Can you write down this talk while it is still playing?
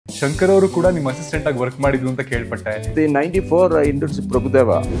ಶಂಕರ್ ಅವರು ಕೂಡ ನಿಮ್ಮ ಅಸಿಸ್ಟೆಂಟ್ ಆಗಿ ವರ್ಕ್ ಮಾಡಿದ್ರು ಅಂತ ಕೇಳ್ಪಟ್ಟೆ. In 94 I introduced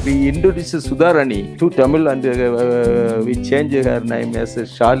Prabhudeva. We introduced Sudharani to Tamil and we changed her name as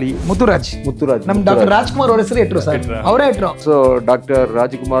Shali. Muthuraj. Nam Dr. Rajkumar ಅವರ ಹೆಸರು ಇಟ್ರು ಸರ್, ಅವರೇ ಇಟ್ರು. So Dr.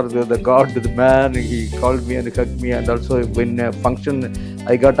 Rajkumar, the god, the man, he called me and hugged me, and also when a function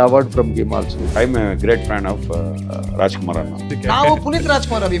I got award from him also. I'm a great fan of Rajkumar. ನಾವು ಪುನೀತ್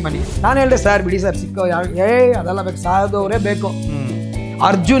ರಾಜ್ಕುಮಾರ್ ಅಭಿಮಾನಿ. ನಾನು ಹೇಳಿದೆ sir ಬಿಡಿ sir ಸಿಕ್ಕೋ ಅದೆಲ್ಲ ಬೇಕು, ಸಾಯೋದವರೇ ಬೇಕು,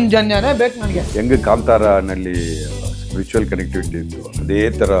 ಅರ್ಜುನ್ ಜನ್ಯನೇ ಬೇಕು ನನಗೆ. ಹೆಂಗೆ ಕಾಂತಾರನಲ್ಲಿ ಸ್ಪಿರಿಚುವಲ್ ಕನೆಕ್ಟಿವಿಟಿ ಇತ್ತು ಅದೇ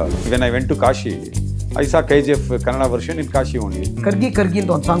ಥರ. When I went to Kashi I saw KGF Kannada version in Kashi only. ಕರ್ಗಿ ಅಂತ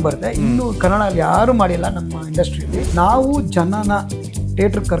ಒಂದು ಸಾಂಗ್ ಬರುತ್ತೆ, ಇನ್ನು ಕನ್ನಡದಲ್ಲಿ ಯಾರು ಮಾಡಿಲ್ಲ ನಮ್ಮ ಇಂಡಸ್ಟ್ರಿಯಲ್ಲಿ. ನಾವು ಜನನ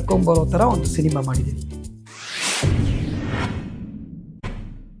ಥಿಯೇಟರ್ ಕರ್ಕೊಂಡ್ಬರೋ ಥರ ಒಂದು ಸಿನಿಮಾ ಮಾಡಿದ್ದೀವಿ.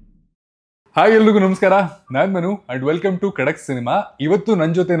 ಹಾಯ್ ಎಲ್ರಿಗೂ ನಮಸ್ಕಾರ, ನಾನು Manu and welcome to kadak cinema. ಇವತ್ತು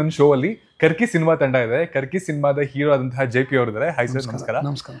ನನ್ನ ಜೊತೆ ನನ್ನ ಶೋ ಅಲ್ಲಿ ಕರ್ಕಿ ಸಿನಿಮಾ ತಂಡ ಇದೆ. ಕರ್ಕಿ ಸಿನಿಮಾದ ಹೀರೋ ಆದಂತಹ JP ಅವರಿದ್ದಾರೆ. ಹಾಯ್ ಸರ್,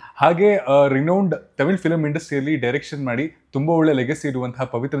 ನಮಸ್ಕಾರ. ಹಾಗೆ ರಿನೌಂಡ್ ತಮಿಳ್ ಫಿಲ್ಮ್ ಇಂಡಸ್ಟ್ರಿಯಲ್ಲಿ ಡೈರೆಕ್ಷನ್ ಮಾಡಿ ತುಂಬಾ ಒಳ್ಳೆ ಲೆಗಸಿ ಇರುವಂತಹ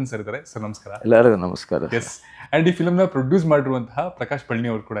ಪವಿತ್ರನ್ ಸರ್ ಇದ್ದಾರೆ. ಸರ್ ನಮಸ್ಕಾರ. ಎಲ್ಲರಿಗೂ ನಮಸ್ಕಾರ. ಎಸ್, ಅಂಡ್ ಈ ಫಿಲ್ಮ್ ನ ಪ್ರೊಡ್ಯೂಸ್ ಮಾಡಿರುವಂತಹ ಪ್ರಕಾಶ್ ಪಳನಿ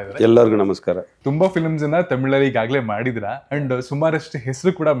ಅವರು ಕೂಡ ಇದ್ದಾರೆ. ಎಲ್ಲರಿಗೂ ನಮಸ್ಕಾರ. ತುಂಬಾ ಫಿಲ್ಮ್ಸ್ ಅನ್ನ ತಮಿಳಲ್ಲಿ ಈಗಾಗಲೇ ಮಾಡಿದಿರಾ ಅಂಡ್ ಸುಮಾರಷ್ಟು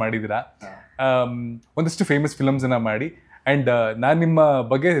ಹೆಸರು ಕೂಡ ಮಾಡಿದಿರಾ. ಒಂದಷ್ಟು ಫೇಮಸ್ ಫಿಲ್ಮ್ಸ್ ಅನ್ನ ಮಾಡಿ ಅಂಡ್ ನಾನು ನಿಮ್ಮ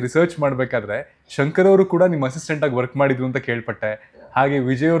ಬಗ್ಗೆ ರಿಸರ್ಚ್ ಮಾಡಬೇಕಾದ್ರೆ ಶಂಕರ್ ಅವರು ಕೂಡ ನಿಮ್ಮ ಅಸಿಸ್ಟೆಂಟ್ ಆಗಿ ವರ್ಕ್ ಮಾಡಿದ್ರು ಅಂತ ಕೇಳ್ಪಟ್ಟೆ. ಹಾಗೆ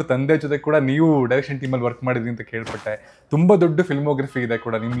ವಿಜಯ್ ಅವ್ರ ತಂದೆ ಜೊತೆ ಕೂಡ ನೀವು ಡೈರೆಕ್ಷನ್ ಟೀಮಲ್ಲಿ ವರ್ಕ್ ಮಾಡಿದ್ರಿ ಅಂತ ಕೇಳ್ಪಟ್ಟೆ. ತುಂಬಾ ದೊಡ್ಡ ಫಿಲ್ಮೋಗ್ರಫಿ ಇದೆ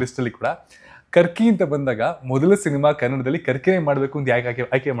ಕೂಡ ನಿಮ್ಮ ಲಿಸ್ಟಲ್ಲಿ ಕೂಡ. ಕರ್ಕಿ ಅಂತ ಬಂದಾಗ ಮೊದಲ ಸಿನಿಮಾ ಕನ್ನಡದಲ್ಲಿ ಕರ್ಕಿನೇ ಮಾಡಬೇಕು ಅಂತ ಯಾಕೆ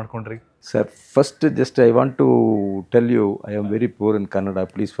ಆಯ್ಕೆ ಮಾಡ್ಕೊಂಡ್ರಿ sir? First just I want to tell you I am very poor in Kannada,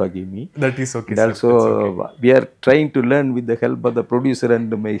 please forgive me. That is okay. Also we are trying to learn with the help of the producer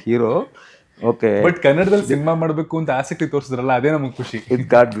and my hero. Okay, but ಕನ್ನಡದಲ್ಲಿ cinema ಮಾಡಬೇಕು ಅಂತ ಆಸಕ್ತಿ ತೋರಿಸಿದ್ರಲ್ಲ, ಅದೇ ನಮಗೆ ಖುಷಿ. With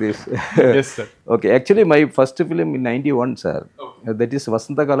God grace. Yes sir. Okay, actually my first film in 91 sir. That is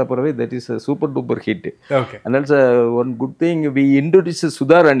Vasantagala Paravai. That is a super duper hit. Okay. And also one good thing, we introduced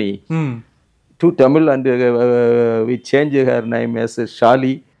Sudharani to Tamil and we changed her name as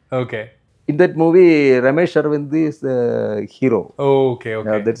Shali. Okay. In that movie Ramesh Arvind is the hero. Okay.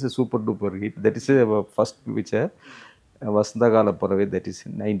 That is a super duper hit. That is a first picture. Vasantagala Paravai, that is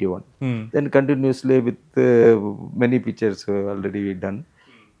in 91. Then continuously with many pictures already done.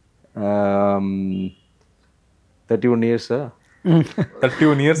 31 years.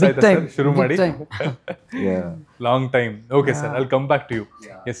 31 years ಆಯ್ತಾ sir ಶುರು ಮಾಡಿ? Yeah. Long time. Okay sir, I'll come back to you.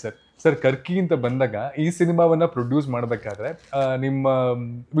 Yes sir. Sir, ಕರ್ಕಿ ಅಂತ ಬಂದಾಗ ಈ ಸಿನಿಮಾವನ್ನ produce ಮಾಡಬೇಕಾದ್ರೆ ನಿಮ್ಮ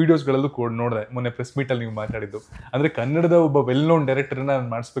ವಿಡಿಯೋಸ್ಗಳಲ್ಲೂ ಕೂಡ ನೋಡಿದೆ, ಮೊನ್ನೆ ಪ್ರೆಸ್ ಮೀಟಲ್ಲಿ ನೀವು ಮಾತಾಡಿದ್ದು. ಅಂದರೆ ಕನ್ನಡದ ಒಬ್ಬ ವೆಲ್ ನೋನ್ ಡೈರೆಕ್ಟರ್ನ ನಾನು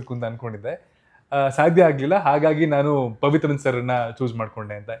ಮಾಡಿಸ್ಬೇಕು ಅಂತ ಅನ್ಕೊಂಡಿದ್ದೆ, ಸಾಧ್ಯ ಆಗಲಿಲ್ಲ. ಹಾಗಾಗಿ ನಾನು ಪವಿತ್ರನ್ ಸರ್ನ ಚೂಸ್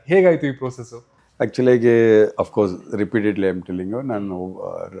ಮಾಡ್ಕೊಂಡೆ ಅಂತ. ಹೇಗಾಯ್ತು ಈ process? ಆ್ಯಕ್ಚುಲಾಗಿ of course repeatedly I am telling you, ನಾನು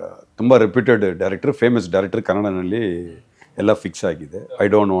ತುಂಬ ರೆಪ್ಯೂಟೆಡ್ ಡೈರೆಕ್ಟರ್, ಫೇಮಸ್ ಡೈರೆಕ್ಟರ್ ಕನ್ನಡನಲ್ಲಿ ಎಲ್ಲ ಫಿಕ್ಸ್ ಆಗಿದೆ. I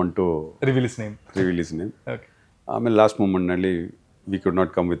don't want to reveal his name. ಆಮೇಲೆ last ಮೂಮೆಂಟ್ನಲ್ಲಿ we could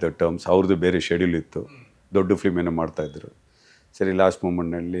not come with the terms. ಅವ್ರದ್ದು ಬೇರೆ ಶೆಡ್ಯೂಲ್ ಇತ್ತು, ದೊಡ್ಡ ಫಿಲ್ಮ್ ಏನೋ ಮಾಡ್ತಾಯಿದ್ರು. ಸರಿ, last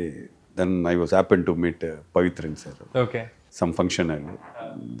ಮೂಮೆಂಟ್ನಲ್ಲಿ then I was happen to meet Pavithran sir. Okay. Some ಫಂಕ್ಷನಲ್ಲಿ.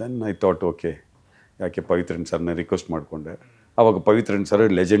 Then I thought okay, ಯಾಕೆ ಪವಿತ್ರನ್ ಸರ್ನ ರಿಕ್ವೆಸ್ಟ್ ಮಾಡಿಕೊಂಡೆ. ಆವಾಗ ಪವಿತ್ರನ್ ಸರ್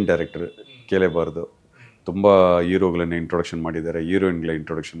ಲೆಜೆಂಡ್ ಡೈರೆಕ್ಟರ್, ಕೇಳಲೇಬಾರ್ದು. ತುಂಬ ಹೀರೋಗಳನ್ನ ಇಂಟ್ರೊಡಕ್ಷನ್ ಮಾಡಿದ್ದಾರೆ, ಹೀರೋಯಿನ್ಗಳ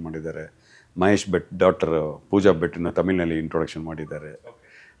ಇಂಟ್ರೊಡಕ್ಷನ್ ಮಾಡಿದ್ದಾರೆ. ಮಹೇಶ್ ಭಟ್ ಡಾಟರ್ ಪೂಜಾ ಭಟ್ನ ತಮಿಳ್ನಲ್ಲಿ ಇಂಟ್ರೊಡಕ್ಷನ್ ಮಾಡಿದ್ದಾರೆ.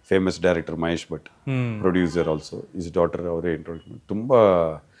 Famous director Mahesh Bhat, producer also, is daughter ಅವರೇ ಇಂಟ್ರೊಡಕ್ಷನ್. ತುಂಬ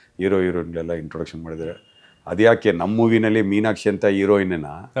ಹೀರೋಯಿನ್ಗಳೆಲ್ಲ ಇಂಟ್ರೊಡಕ್ಷನ್ ಮಾಡಿದ್ದಾರೆ. ಅದ್ಯಾಕೆ ನಮ್ಮ ಮೂವಿನಲ್ಲಿ ಮೀನಾಕ್ಷಿ ಅಂತ ಹೀರೋಯಿನ್ನ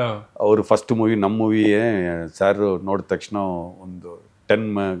ಅವರು ಫಸ್ಟ್ ಮೂವಿ, ನಮ್ಮ ಮೂವಿಯೇ ಸರ್ ನೋಡಿದ ತಕ್ಷಣ ಒಂದು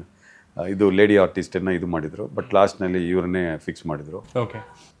 10 ಇದು ಲೇಡಿ ಆರ್ಟಿಸ್ಟನ್ನು ಇದು ಮಾಡಿದರು. ಬಟ್ ಲಾಸ್ಟ್ನಲ್ಲಿ ಇವ್ರನ್ನೇ ಫಿಕ್ಸ್ ಮಾಡಿದರು. Okay.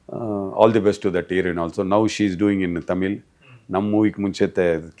 All the best to that heroine also. Now she is doing in Tamil. ನಮ್ಮ ಮೂವಿಗೆ ಮುಂಚೆ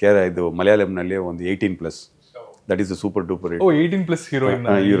ಇದು ಮಲಯಾಳಂನಲ್ಲಿ ಒಂದು 18+. That is a super duper 18+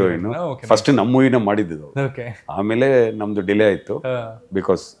 heroine. First ನಮ್ಮ ಮೂವಿನ ಮಾಡಿದ್ದು. ಆಮೇಲೆ ನಮ್ದು ಡಿಲೇ ಆಯಿತು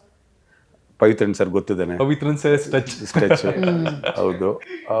because Pavithran sir ಗೊತ್ತಿದ್ದಾನೆ. Pavithran sir ಸ್ಟಚ್ ಹೌದು,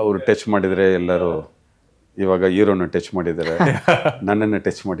 ಅವರು ಟಚ್ ಮಾಡಿದರೆ ಎಲ್ಲರೂ. ಇವಾಗ ಹೀರೋನ ಟಚ್ ಮಾಡಿದ್ದಾರೆ, ನನ್ನನ್ನು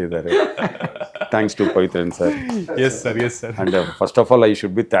ಟಚ್ ಮಾಡಿದ್ದಾರೆ. Thanks to Pavithran sir. Yes sir, yes sir. And first of all I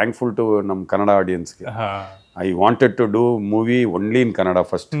should be thankful to ನಮ್ಮ Kannada ಆಡಿಯನ್ಸ್ಗೆ. I wanted to do movie only in Kannada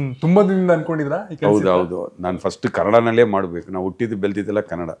first. ತುಂಬಾ ದಿನದಿಂದ ಅನ್ಕೊಂಡಿದ್ರಾ? ಹೌದು, ನಾನು ಫಸ್ಟ್ ಕನ್ನಡನಲ್ಲೇ ಮಾಡಬೇಕು. ನಾವು ಹುಟ್ಟಿದ್ದು ಬೆಳೆದಿದ್ದೆಲ್ಲ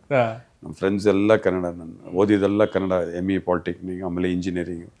ಕನ್ನಡ, ನಮ್ಮ ಫ್ರೆಂಡ್ಸ್ ಎಲ್ಲ ಕನ್ನಡ, ನಾನು ಓದಿದ್ದೆಲ್ಲ ಕನ್ನಡ. ME ಪಾಲಿಟೆಕ್ನಿಕ್, ಆಮೇಲೆ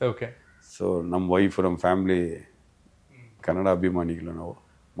ಇಂಜಿನಿಯರಿಂಗ್. ಓಕೆ. ಸೊ ನಮ್ಮ ವೈಫ್, ನಮ್ಮ ಫ್ಯಾಮಿಲಿ ಕನ್ನಡ ಅಭಿಮಾನಿಗಳು, ನಾವು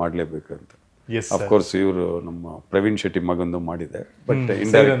ಮಾಡಲೇಬೇಕು ಅಂತ. ಅಫ್ಕೋರ್ಸ್ ಇವರು ನಮ್ಮ ಪ್ರವೀಣ್ ಶೆಟ್ಟಿ ಮಗಂದು ಮಾಡಿದೆ, but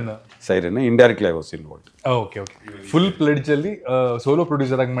siren indirectly I was involved. Okay. Full pledge ಅಲ್ಲಿ ಸೋಲೋ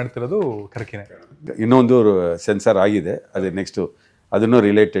ಪ್ರೊಡ್ಯೂಸರ್ ಆಗಿ ಮಾಡ್ತಿರೋದು ಕರ್ಕಿನೇ. ಇನ್ನೊಂದು ಸೆನ್ಸಾರ್ ಆಗಿದೆ, ಅದೇ ನೆಕ್ಸ್ಟ್, ಅದನ್ನು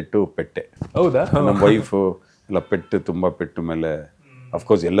ರಿಲೇಟೆಡ್ ಟು ಪೆಟ್ಟೆ. ಹೌದಾ? ನಮ್ಮ ವೈಫು ಎಲ್ಲ ಪೆಟ್ಟು, ತುಂಬ ಪೆಟ್ಟು ಮೇಲೆ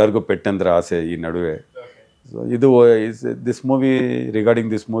ಅಫ್ಕೋರ್ಸ್ ಎಲ್ಲರಿಗೂ ಪೆಟ್ ಅಂದ್ರೆ ಆಸೆ ಈ ನಡುವೆ. ಸೊ ಇದು this movie regarding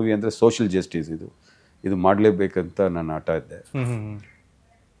this movie ಅಂದರೆ ಸೋಷಿಯಲ್ ಜಸ್ಟಿಸ್ ಇದು ಮಾಡಲೇಬೇಕಂತ ನಾನು ಆಟ ಇದ್ದೆ.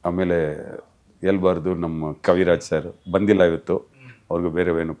 ಆಮೇಲೆ ಹೇಳ್ಬಾರ್ದು, ನಮ್ಮ ಕವಿರಾಜ್ ಸರ್ ಬಂದಿಲ್ಲ ಇವತ್ತು, ಅವ್ರಿಗೂ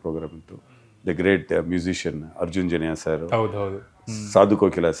ಬೇರೆ ಏನೋ ಪ್ರೋಗ್ರಾಮ್ ಇತ್ತು. The great musician Arjun Janya sir, Sadhu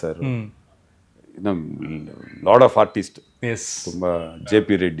Kokila sir, lot of artist, ತುಂಬ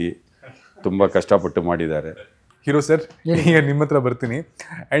JP ರೆಡ್ಡಿ ತುಂಬ ಕಷ್ಟಪಟ್ಟು ಮಾಡಿದ್ದಾರೆ. ಹೀರೋ ಸರ್, ಈಗ ನಿಮ್ಮ ಹತ್ರ ಬರ್ತೀನಿ.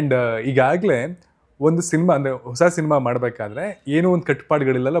 ಆ್ಯಂಡ್ ಈಗಾಗಲೇ ಒಂದು ಸಿನಿಮಾ ಅಂದರೆ ಹೊಸ ಸಿನಿಮಾ ಮಾಡಬೇಕಾದ್ರೆ ಏನೋ ಒಂದು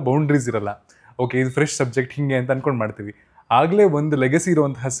ಕಟ್ಟುಪಾಡುಗಳಿಲ್ಲ, ಬೌಂಡ್ರೀಸ್ ಇರಲ್ಲ. ಓಕೆ, ಇದು ಫ್ರೆಶ್ ಸಬ್ಜೆಕ್ಟ್ ಹಿಂಗೆ ಅಂತ ಅನ್ಕೊಂಡು ಮಾಡ್ತೀವಿ. ಆಗಲೇ ಒಂದು ಲೆಗಸಿ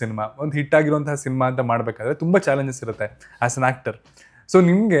ಇರುವಂತಹ ಸಿನಿಮಾ, ಒಂದು ಹಿಟ್ ಆಗಿರುವಂತಹ ಸಿನಿಮಾ ಅಂತ ಮಾಡಬೇಕಾದ್ರೆ ತುಂಬ ಚಾಲೆಂಜಸ್ ಇರುತ್ತೆ ಆ್ಯಸ್ ಅನ್ ಆ್ಯಕ್ಟರ್. ಸೊ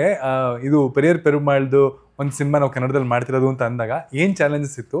ನಿಮಗೆ ಇದು ಪೆರುಮಾಳ್ದು ಒಂದು ಸಿನಿಮಾ ನಾವು ಕನ್ನಡದಲ್ಲಿ ಮಾಡ್ತಿರೋದು ಅಂತ ಅಂದಾಗ ಏನು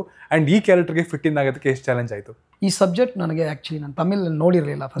ಚಾಲೆಂಜಸ್ ಇತ್ತು, ಆ್ಯಂಡ್ ಈ ಕ್ಯಾರೆಕ್ಟರ್ಗೆ ಫಿಟ್ ಇನ್ ಆಗೋದಕ್ಕೆ ಎಷ್ಟು ಚಾಲೆಂಜ್ ಆಯಿತು? ಈ ಸಬ್ಜೆಕ್ಟ್ ನನಗೆ ಆ್ಯಕ್ಚುಲಿ ನಾನು ತಮಿಳ್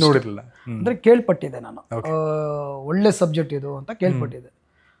ನೋಡಿರಲಿಲ್ಲ, ಅಂದರೆ ಕೇಳ್ಪಟ್ಟಿದ್ದೆ. ನಾನು ಒಳ್ಳೆ ಸಬ್ಜೆಕ್ಟ್ ಇದು ಅಂತ ಕೇಳ್ಪಟ್ಟಿದ್ದೆ.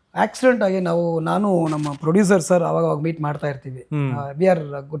 ಆಕ್ಸಿಡೆಂಟ್ ಆಗಿ ನಾನು ನಮ್ಮ ಪ್ರೊಡ್ಯೂಸರ್ ಸರ್ ಅವಾಗ ಮೀಟ್ ಮಾಡ್ತಾ ಇರ್ತೀವಿ. We are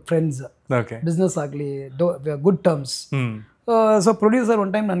good friends, business ಆಗಲಿ good terms. So producer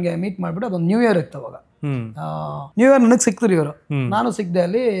one time ನನಗೆ ಮೀಟ್ ಮಾಡಿಬಿಟ್ಟು ಅದೊಂದು ನ್ಯೂ ಇಯರ್ ಇತ್ತು. ಅವಾಗ ನ್ಯೂ ಇಯರ್ ನನಗೆ ಸಿಕ್ತಿರಿ ಇವರು, ನಾನು ಸಿಕ್ದೆ.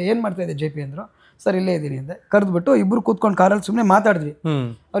 ಅಲ್ಲಿ ಏನು ಮಾಡ್ತಾ ಇದ್ದೆ JP ಅಂದರು. ಸರ್ ಇಲ್ಲೇ ಇದ್ದೀನಿ ಅಂದೆ. ಕರೆದ್ಬಿಟ್ಟು ಇಬ್ಬರು ಕೂತ್ಕೊಂಡು ಕಾರಲ್ಲಿ ಸುಮ್ಮನೆ ಮಾತಾಡಿದ್ವಿ.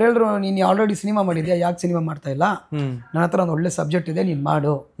 ಅವ್ರು ಹೇಳಿದ್ರು, ನೀನು ಆಲ್ರೆಡಿ ಸಿನಿಮಾ ಮಾಡಿದ್ಯಾ, ಯಾಕೆ ಸಿನಿಮಾ ಮಾಡ್ತಾ ಇಲ್ಲ? ನನ್ನ ಹತ್ರ ಒಂದು ಒಳ್ಳೆ ಸಬ್ಜೆಕ್ಟ್ ಇದೆ, ನೀನು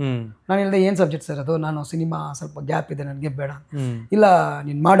ಮಾಡು. ನಾನು ಹೇಳಿದೆ, ಏನು ಸಬ್ಜೆಕ್ಟ್ ಸರ್ ಅದು? ನಾನು ಸಿನಿಮಾ ಸ್ವಲ್ಪ ಗ್ಯಾಪ್ ಇದೆ ನನಗೆ, ಬೇಡ. ಇಲ್ಲ,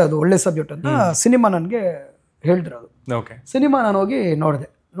 ನೀನು ಮಾಡೋದು ಒಳ್ಳೆ ಸಬ್ಜೆಕ್ಟ್ ಅಂತ ಸಿನಿಮಾ ನನಗೆ ಹೇಳಿದ್ರು. ಅದು ಸಿನಿಮಾ ನಾನು ಹೋಗಿ ನೋಡಿದೆ.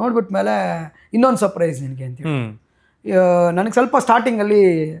 ನೋಡ್ಬಿಟ್ಟ ಮೇಲೆ ಇನ್ನೊಂದು ಸರ್ಪ್ರೈಸ್ ನಿನಗೆ ಅಂತೇಳಿ, ನನಗೆ ಸ್ವಲ್ಪ ಸ್ಟಾರ್ಟಿಂಗಲ್ಲಿ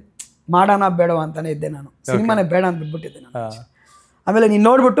ಮಾಡೋಣ ಬೇಡವ ಅಂತಾನೆ ಇದ್ದೆ. ನಾನು ಸಿನಿಮಾನೇ ಬೇಡ ಅಂತ ಬಿಟ್ಬಿಟ್ಟಿದ್ದೆ ನಾನು. ಆಮೇಲೆ ನೀನು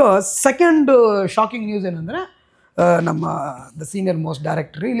ನೋಡ್ಬಿಟ್ಟು ಸೆಕೆಂಡ್ ಶಾಕಿಂಗ್ ನ್ಯೂಸ್ ಏನಂದರೆ, ನಮ್ಮ ದ ಸೀನಿಯರ್ ಮೋಸ್ಟ್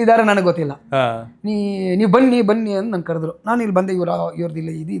ಡೈರೆಕ್ಟರ್ ಇಲ್ಲಿದ್ದಾರೆ, ನನಗೆ ಗೊತ್ತಿಲ್ಲ. ನೀವು ಬನ್ನಿ ಅಂತ ನಾನು ಕರೆದ್ರು. ನಾನು ಇಲ್ಲಿ ಬಂದೆ, ಇವ್ರದ್ದು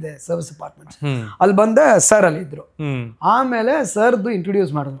ಇಲ್ಲಿ ಇದಿದೆ ಸರ್ವಿಸ್ ಅಪಾರ್ಟ್ಮೆಂಟ್, ಅಲ್ಲಿ ಬಂದೆ. ಸರ್ ಅಲ್ಲಿ ಇದ್ರು. ಆಮೇಲೆ ಸರ್ದು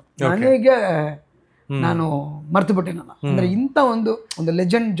ಇಂಟ್ರೊಡ್ಯೂಸ್ ಮಾಡಿದ್ರು. ನನಗೆ ನಾನು ಮರ್ತು ಬಿಟ್ಟೆ. ನಾನು ಅಂದರೆ ಇಂಥ ಒಂದು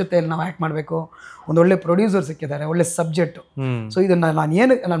ಲೆಜೆಂಡ್ ಜೊತೆಯಲ್ಲಿ ನಾವು ಆ್ಯಕ್ಟ್ ಮಾಡಬೇಕು, ಒಂದು ಒಳ್ಳೆ ಪ್ರೊಡ್ಯೂಸರ್ ಸಿಕ್ಕಿದ್ದಾರೆ, ಒಳ್ಳೆ ಸಬ್ಜೆಕ್ಟು. ಸೊ ಇದನ್ನು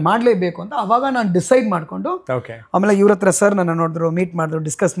ನಾನು ಮಾಡಲೇಬೇಕು ಅಂತ ಅವಾಗ ನಾನು ಡಿಸೈಡ್ ಮಾಡಿಕೊಂಡು, ಆಮೇಲೆ ಇವ್ರ ಹತ್ರ ಸರ್ ನನ್ನ ನೋಡಿದ್ರು, ಮೀಟ್ ಮಾಡಿದ್ರು,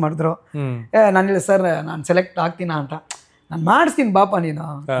 ಡಿಸ್ಕಸ್ ಮಾಡಿದ್ರು. ನಾನು ಹೇಳಿ, ಸರ್ ನಾನು ಸೆಲೆಕ್ಟ್ ಆಗ್ತೀನಾ ಅಂತ. ನಾನು ಮಾಡಿಸ್ತೀನಿ ಬಾಪ, ನೀನು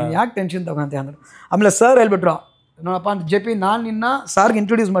ಯಾಕೆ ಟೆನ್ಷನ್ ತಗೊಂತೆ ಅಂದರು. ಆಮೇಲೆ ಸರ್ ಹೇಳ್ಬಿಟ್ರು, ನೋಡಪ್ಪ ಅಂತ JP, ನಾನು ನಿನ್ನ ಸಾರ್ಗೆ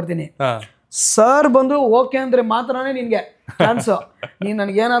ಇಂಟ್ರೊಡ್ಯೂಸ್ ಮಾಡ್ತೀನಿ. ಸರ್ ಬಂದು ಓಕೆ ಅಂದರೆ ಮಾತ್ರನೇ ನಿನಗೆ ಚಾನ್ಸು. ನೀನು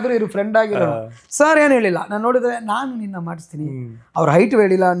ನನಗೇನಾದರೂ ಇರು ಫ್ರೆಂಡ್ ಆಗಿರೋ. ಸರ್ ಏನು ಹೇಳಿಲ್ಲ. ನಾನು ನೋಡಿದ್ರೆ ನಾನು ನಿನ್ನ ಮಾಡಿಸ್ತೀನಿ. ಅವ್ರ ಹೈಟ್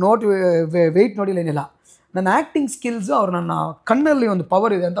ಹೇಳಿಲ್ಲ, ವೆಯ್ಟ್ ನೋಡಿಲ್ಲ, ಏನಿಲ್ಲ. ನನ್ನ ಆ್ಯಕ್ಟಿಂಗ್ ಸ್ಕಿಲ್ಸು ಅವ್ರು ನನ್ನ ಕಣ್ಣಲ್ಲಿ ಒಂದು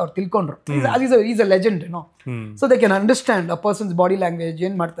ಪವರ್ ಇದೆ ಅಂತ ಅವ್ರು ತಿಳ್ಕೊಂಡ್ರು. ಈಸ್ ಅ ಲೆಜೆಂಡ್, ಏನೋ. So they can understand a persons body language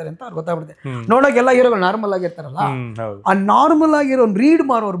ಏನು ಮಾಡ್ತಾರೆ ಅಂತ ಅವ್ರು ಗೊತ್ತಾಗ್ಬಿಡುತ್ತೆ. ನೋಡೋಕೆಲ್ಲ ಹೀರೋಗಳು ನಾರ್ಮಲ್ ಆಗಿರ್ತಾರಲ್ಲ, ಆ ನಾರ್ಮಲ್ ಆಗಿರೋ ರೀಡ್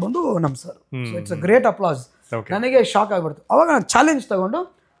ಮಾಡೋರು ಬಂದು ನಮ್ಮ sir. So it's a great applause. ನನಗೆ ಶಾಕ್ ಆಗ್ಬಿಡ್ತು. ಅವಾಗ ನಾನು ಚಾಲೆಂಜ್ ತಗೊಂಡು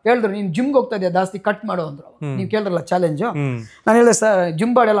ಹೇಳಿದ್ರು, ನೀನು ಜಿಮ್ಗೆ ಹೋಗ್ತಾ ಇದೆಯಾ, ಜಾಸ್ತಿ ಕಟ್ ಮಾಡೋ ಅಂದ್ರು. ನೀವು ಕೇಳಿದ್ರಲ್ಲ ಚಾಲೆಂಜು. ನಾನು ಹೇಳಿದೆ, ಸರ್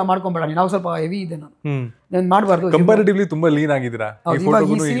ಜಿಮ್ ಬಾಡೆಲ್ಲ ಮಾಡ್ಕೊಂಬೇಡ, ನೀನು ಸ್ವಲ್ಪ ಹೆವಿ ಇದೆ, ನಾನು ಮಾಡಬಾರ್ದು. ಕಂಪ್ಯಾರಿಟಿವ್ಲಿ ತುಂಬಾ ಲೀನ್ ಆಗಿದ್ದೀರಾ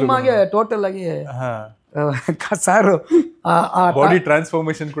ಈ ಸಿನಿಮಾಗೆ ಟೋಟಲ್ ಆಗಿ. ಸರ್ ಬಾಡಿ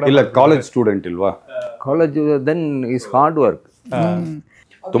ಟ್ರಾನ್ಸ್ಫಾರ್ಮೇಶನ್ ಕೂಡ ಇಲ್ಲ. ಕಾಲೇಜ್ ಸ್ಟೂಡೆಂಟ್ ಇಲ್ವಾ? College then is hard work.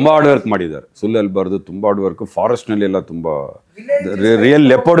 ತುಂಬ ಹಾರ್ಡ್ ವರ್ಕ್ ಮಾಡಿದ್ದಾರೆ, ಸುಳ್ಳು ಹೇಳ್ಬಾರ್ದು. ತುಂಬ ಹಾರ್ಡ್ ವರ್ಕ್. ಫಾರೆಸ್ಟ್ನಲ್ಲಿ ಎಲ್ಲ ತುಂಬ ರಿಯಲ್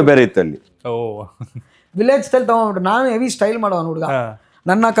ಲೆಪರ್ಡ್ ಬೇರೆ ಇತ್ತು ಅಲ್ಲಿ. ವಿಲೇಜ್ ಸ್ಟೈಲ್ ತಗೊಂಡ್ಬಿಟ್ಟು ನಾನು ಹೆವಿ ಸ್ಟೈಲ್ ಮಾಡೋನು ಹುಡುಗ.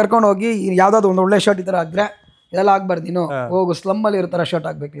 ನನ್ನ ಕರ್ಕೊಂಡು ಹೋಗಿ ಯಾವ್ದಾದ್ರು ಒಂದು ಒಳ್ಳೆ ಶರ್ಟ್ ಈ ಥರ ಆಗಿದ್ರೆ ಇದೆಲ್ಲ ಆಗ್ಬಾರ್ದು, ನೀನು ಹೋಗು ಸ್ಲಮ್ಮಲ್ಲಿ ಇರೋ ಥರ ಶರ್ಟ್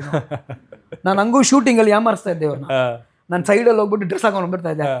ಆಗ್ಬೇಕು ನೀನು. ನಾನು ಹಂಗೂ ಶೂಟಿಂಗಲ್ಲಿ ಯಾಮಾರಿಸ್ತಾ ಇದ್ದೆ ಅವ್ರನ್ನ. ನಾನು ಸೈಡಲ್ಲಿ ಹೋಗ್ಬಿಟ್ಟು ಡ್ರೆಸ್ ಹಾಕೊಂಡು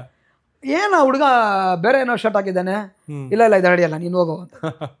ಬಿಡ್ತಾ ಇದ್ದೆ. ಏನು ಹುಡುಗ ಬೇರೆ ಏನೋ ಶರ್ಟ್ ಹಾಕಿದ್ದಾನೆ, ಇಲ್ಲ ಇದು ಅಡಿಯಲ್ಲ, ನೀನು ಹೋಗೋ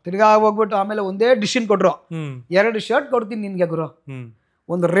ಅಂತ. ತಿರ್ಗಾ ಹೋಗ್ಬಿಟ್ಟು ಆಮೇಲೆ ಒಂದೇ ಡಿಸಿಷನ್ ಕೊಟ್ರು, 2 ಶರ್ಟ್ ಕೊಡ್ತೀನಿ ನಿನ್ಗೆ ಗುರು.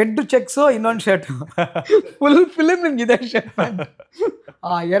 ಒಂದು ರೆಡ್ ಚೆಕ್ಸು, ಇನ್ನೊಂದು ಶರ್ಟ್. ಫುಲ್ ಫಿಲಿಮ್ ನಿಮ್ಗೆ ಇದೆ ಶರ್ಟ್ ಪ್ಯಾಂಟ್.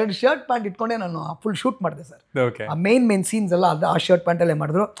 ಆ 2 ಶರ್ಟ್ ಪ್ಯಾಂಟ್ ಇಟ್ಕೊಂಡೆ ನಾನು ಫುಲ್ ಶೂಟ್ ಮಾಡಿದೆ ಸರ್. ಆ ಮೇನ್ ಸೀನ್ಸ್ ಎಲ್ಲ ಅದು ಆ ಶರ್ಟ್ ಪ್ಯಾಂಟಲ್ಲೇ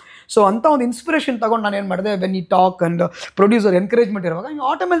ಮಾಡಿದ್ರು. ಸೊ ಅಂತ ಒಂದು ಇನ್ಸ್ಪಿರೇಷನ್ ತಗೊಂಡು ನಾನು ಏನು ಮಾಡಿದೆ, when he talk and producer encouragement ಇರುವಾಗ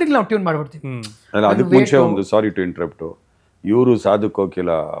ಆಟೋಮೆಟಿಕ್ಲಿ ನಾವು ಟ್ಯೂನ್ ಮಾಡ್ಬಿಡ್ತೀವಿ. ಅದಕ್ಕೆ ಮುಂಚೆ ಒಂದು ಸಾರಿ ಟು ಇಂಟ್ರಪ್ಟು, ಇವರು ಸಾಧು ಕೋಕಿಲ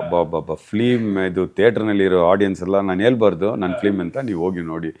ಫಿಲ್ಮ್ ಇದು ಥಿಯೇಟರ್ನಲ್ಲಿ ಇರೋ ಆಡಿಯನ್ಸ್ ಎಲ್ಲ ನಾನು ಹೇಳ್ಬಾರ್ದು ನನ್ನ ಫಿಲ್ಮ್ ಅಂತ, ನೀವು ಹೋಗಿ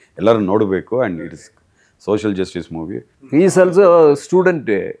ನೋಡಿ, ಎಲ್ಲರೂ ನೋಡಬೇಕು. And it's social justice movie. He is also a student.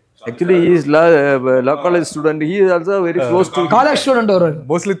 Actually, he is law college student. He is also very close to college student. ಅವರು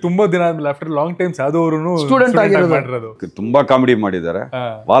ಮೋಸ್ಟ್ಲಿ ತುಂಬಾ ದಿನ ಆದ್ಮೇಲೆ ಆಫ್ಟರ್ ಲಾಂಗ್ ಟೈಮ್ ಸಾಧು ಅವರುನು ಸ್ಟೂಡೆಂಟ್ ಆಗಿರೋದು. ತುಂಬಾ ಕಾಮಿಡಿ ಮಾಡಿದ್ದಾರೆ.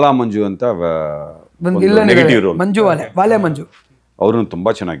 ವಾಲಾ ಮಂಜು ಅಂತ ನೆಗೆಟಿವ್ ರೋಲ್, ಮಂಜು ವಾಲೆ ಮಂಜು, ಅವ್ರನ್ನ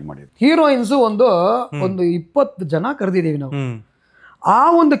ತುಂಬಾ ಚೆನ್ನಾಗಿ ಮಾಡಿದ್ರು. ಹೀರೋಯಿನ್ಸ್ ಒಂದು 20 ಜನ ಕರೆದಿದ್ದೀವಿ ನಾವು. ಆ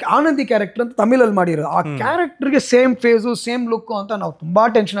ಒಂದು ಆನಂದಿ ಕ್ಯಾರೆಕ್ಟರ್ ಅಂತ ತಮಿಳಲ್ಲಿ ಮಾಡಿರೋ ಆ ಕ್ಯಾರೆಕ್ಟರ್ಗೆ ಸೇಮ್ ಫೇಸು ಸೇಮ್ ಲುಕ್ ಅಂತ ನಾವು ತುಂಬಾ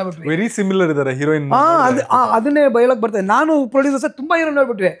ಟೆನ್ಷನ್ ಆಗ್ಬಿಟ್ವಿ. ವೆರಿ ಸಿಮಿಲರ್ ಇದಾರೆ ಹೀರೋಯಿನ್. ಅದನ್ನೇ ಬಯಲಕ್ ಬರ್ತದೆ. ನಾನು ಪ್ರೊಡ್ಯೂಸರ್ ಸರ್ ತುಂಬಾ ಹೀರೋಯಿನ್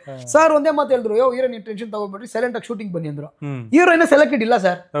ನೋಡ್ಬಿಟ್ವಿ. ಸರ್ ಒಂದೇ ಮಾತು ಹೇಳಿದ್ರು, ಯೋ ಹೀರೋಯಿನ್ ಟೆನ್ಷನ್ ತಗೋಬಿಟ್ರಿ, ಸೈಲೆಂಟ್ ಆಗಿ ಶೂಟಿಂಗ್ ಬನ್ನಿ ಅಂದ್ರು. ಹೀರೋಯಿನ್ ಸೆಲೆಕ್ಟೆಡ್ ಇಲ್ಲ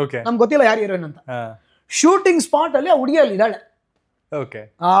ಸರ್, ನಮ್ಗೆ ಗೊತ್ತಿಲ್ಲ ಯಾರು ಹೀರೋಯಿನ್ ಅಂತ. ಶೂಟಿಂಗ್ ಸ್ಪಾಟ್ ಅಲ್ಲಿ ಆ ಹುಡುಗಿಯಲ್ಲಿ ಇದ್ದಾಳೆ.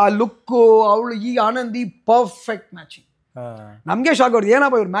 ಆ ಲುಕ್ ಅವಳು ಈ ಆನಂದಿ ಪರ್ಫೆಕ್ಟ್ ಮ್ಯಾಚಿಂಗ್. ನಮಗೆ ಶಾಕ್ ಆಗೋದು,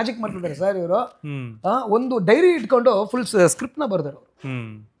 ಏನಪ್ಪ ಇವ್ರು ಮ್ಯಾಜಿಕ್ ಮಾಡ್ತಿದ್ದಾರೆ ಸರ್ ಇವರು. ಒಂದು ಡೈರಿ ಇಟ್ಕೊಂಡು ಫುಲ್ ಸ್ಕ್ರಿಪ್ಟ್ನ ಬರ್ತಾರೆ ಅವರು.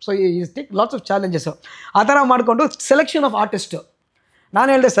 ಸೊ ಈ ಟೇಕ್ ಲಾಟ್ಸ್ ಆಫ್ ಚಾಲೆಂಜಸ್. ಆ ಥರ ಮಾಡಿಕೊಂಡು ಸೆಲೆಕ್ಷನ್ ಆಫ್ ಆರ್ಟಿಸ್ಟ್. ನಾನು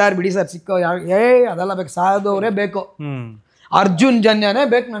ಹೇಳಿದೆ ಸರ್ ಬಿಡಿ ಸರ್ ಸಿಕ್ಕೋ, ಅದೆಲ್ಲ ಬೇಕು, ಸಾಧೋರೇ ಬೇಕು, ಅರ್ಜುನ್ ಜನ್ಯನೇ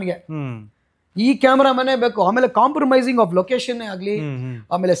ಬೇಕು ನನಗೆ, ಈ ಕ್ಯಾಮ್ರಾಮನೇ ಬೇಕು, ಆಮೇಲೆ ಕಾಂಪ್ರಮೈಸಿಂಗ್ ಆಫ್ ಲೊಕೇಶನ್ ಆಗಲಿ,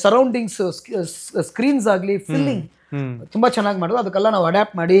 ಆಮೇಲೆ ಸರೌಂಡಿಂಗ್ಸ್ ಸ್ಕ್ರೀನ್ಸ್ ಆಗಲಿ, ಫಿಲ್ಲಿಂಗ್ ತುಂಬಾ ಚೆನ್ನಾಗಿ ಮಾಡೋದು. ಅದಕ್ಕೆಲ್ಲ ನಾವು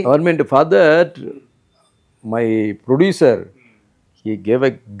ಅಡ್ಯಾಪ್ಟ್ ಮಾಡಿ government father my producer he gave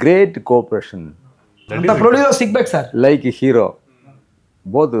a great cooperation ಅಂತ ಪ್ರೊಡ್ಯೂಸರ್ ಸಿಗ್ಬೇಕು sir, like a hero.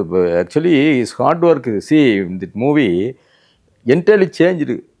 Both actually his hard work, see in that movie entirely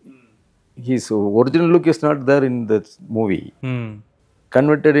changed. His original look is not there in that movie.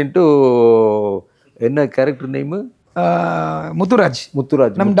 Converted into என்ன character name? Muthuraj.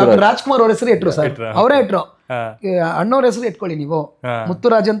 ನಮ್ doctor Rajkumar ಅವ್ರ ಹೆಸರು ಇಟ್ರು sir, ಅವರೇ ಇಟ್ರು. ಅಣ್ಣವ್ರ ಹೆಸರು ಇಟ್ಕೊಳ್ಳಿ ನೀವು,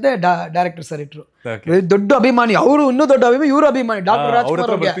 ಮುತ್ತುರಾಜ್ ಅಂತ ಡೈರೆಕ್ಟರ್ ಸರ್ ಇಟ್ರು. ದೊಡ್ಡ ಅಭಿಮಾನಿ ಅವರು, ಇನ್ನೂ ದೊಡ್ಡ ಅಭಿಮಾನಿ, ಇವರು ಅಭಿಮಾನಿ ಡಾಕ್ಟರ್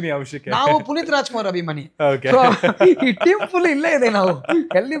ರಾಜ್ಕುಮಾರ್ ಅವ್ರಿಗೆ, ನಾವು ಪುನೀತ್ ರಾಜ್ಕುಮಾರ್ ಅಭಿಮಾನಿ. ಈ ಟೀಮ್ ಫುಲ್ ಇಲ್ಲೇ ಇದೆ, ನಾವು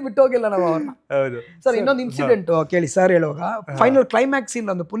ಎಲ್ಲಿ ಬಿಟ್ಟು ಹೋಗಿಲ್ಲ ನಾವು ಅವ್ರನ್ನ. ಸರ್ ಇನ್ನೊಂದು ಇನ್ಸಿಡೆಂಟ್ ಕೇಳಿ ಸರ್ ಹೇಳುವಾಗ, ಫೈನಲ್ ಕ್ಲೈಮ್ಯಾಕ್ಸ್ ಸೀನ್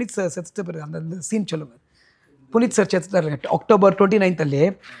ಒಂದು ಪುನೀತ್ ಸರ್ ಅಂದೊಂದು ಸೀನ್ ಚಲೋ. ಪುನೀತ್ ಸರ್ ಚೇತಾರೆ October 29th ಅಲ್ಲಿ.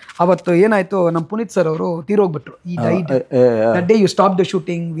 ಅವತ್ತು ಏನಾಯ್ತು, ನಮ್ಮ ಪುನೀತ್ ಸರ್ ಅವರು ತೀರೋಗ್ಬಿಟ್ರು. ಈ day you stop the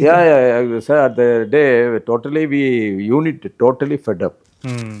shooting. Sir, the day totally we unit totally fed up.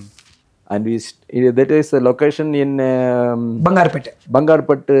 And we that is the location in Bangarpet.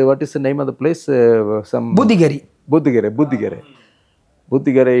 What is the name of the place? Some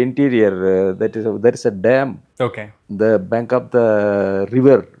Budigere interior. That is a dam. Okay. The bank of the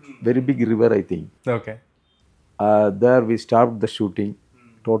river, very big river, I think. Okay. There we stopped the shooting.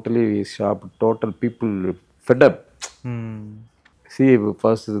 Totally we stopped. Total people fed up. See,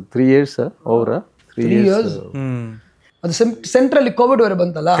 first 3 years over. 3 years. ಅದು ಸೆಂಟ್ರಲ್ಲಿ Covid ವರೆ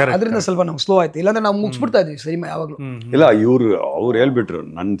ಬಂತಲ್ಲ, ಅದರಿಂದ ಸ್ವಲ್ಪ ನಮ್ಗೆ slow ಆಯ್ತು. ಇಲ್ಲಾಂದ್ರೆ ನಾವು ಮುಗಿಸ್ಬಿಡ್ತಾ ಇದೀವಿ ಸಿನಿಮಾ ಯಾವಾಗಲೂ. ಇಲ್ಲ, ಅವ್ರು ಹೇಳ್ಬಿಟ್ರು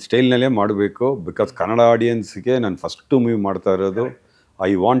ನನ್ನ ಸ್ಟೈಲ್ನಲ್ಲೇ ಮಾಡಬೇಕು, ಬಿಕಾಸ್ ಕನ್ನಡ ಆಡಿಯನ್ಸ್ಗೆ ನಾನು ಫಸ್ಟ್ ಮೂವಿ ಮಾಡ್ತಾ ಇರೋದು.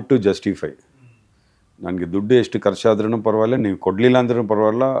 I want to justify. ನನಗೆ ದುಡ್ಡು ಎಷ್ಟು ಖರ್ಚಾದ್ರೂ ಪರವಾಗಿಲ್ಲ, ನೀವು ಕೊಡಲಿಲ್ಲ ಅಂದ್ರೂ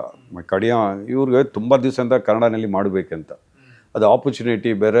ಪರವಾಗಿಲ್ಲ, ಕಡಿಯ ಇವ್ರಿಗೆ ತುಂಬ ದಿವಸದಿಂದ ಕನ್ನಡನಲ್ಲಿ ಮಾಡಬೇಕಂತ. ಅದು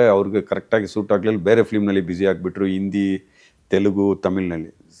ಆಪರ್ಚುನಿಟಿ ಬೇರೆ ಅವ್ರಿಗೆ ಕರೆಕ್ಟಾಗಿ ಸೂಟ್ ಆಗಲಿಲ್ಲ, ಬೇರೆ ಫಿಲ್ಮ್ನಲ್ಲಿ ಬ್ಯುಸಿ ಆಗಿಬಿಟ್ರು, ಹಿಂದಿ, ತೆಲುಗು,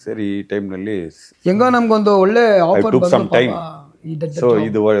 ತಮಿಳ್ನಲ್ಲಿ. ಸರಿ, ಈ ಟೈಮ್ನಲ್ಲಿ ಹೆಂಗೋ ನಮ್ಗೊಂದು ಒಳ್ಳೆ offer took some time. So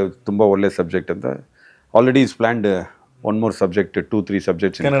ಇದು ತುಂಬ ಒಳ್ಳೆ ಸಬ್ಜೆಕ್ಟ್ ಅಂತ already is planned. One more subject, 2-3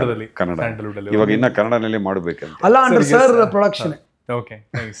 subjects Kannada. ಇವಾಗ ಇನ್ನ ಕನ್ನಡನಲ್ಲಿ ಮಾಡಬೇಕಂತ. ಅಲ್ಲ under sir production. Okay,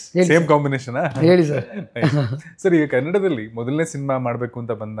 nice. Same combination ಹೇಳಿ ಸರ್. ಸರ್, ಈಗ ಕನ್ನಡದಲ್ಲಿ ಮೊದಲನೇ ಸಿನಿಮಾ ಮಾಡಬೇಕು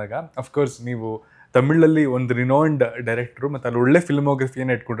ಅಂತ ಬಂದಾಗ ಅಫ್ಕೋರ್ಸ್ ನೀವು ತಮಿಳಲ್ಲಿ ಒಂದು ರಿನೌಂಡ್ ಡೈರೆಕ್ಟ್ರು ಮತ್ತು ಅಲ್ಲಿ ಒಳ್ಳೆ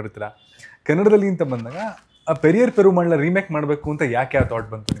ಫಿಲ್ಮೋಗ್ರಫಿಯನ್ನು ಇಟ್ಕೊಂಡಿರ್ತೀರ. ಕನ್ನಡದಲ್ಲಿ ಅಂತ ಬಂದಾಗ ಆ ಪೆರಿಯರ್ ಪೆರುಮಾಳ್ನ ರೀಮೇಕ್ ಮಾಡಬೇಕು ಅಂತ ಯಾಕೆ ಆ ಥಾಟ್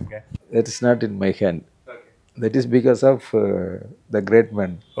ಬಂತು ನಿಮಗೆ? That is not in my hand. That is because of the great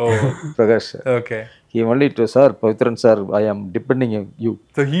man, Prakash. Okay. He only told, sir, Pavithran sir, I am depending on you.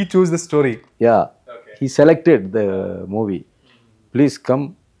 So he chose the story. Yeah. Okay. He selected the movie. Please come,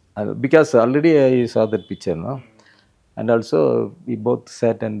 because already I saw that picture, no? And also we both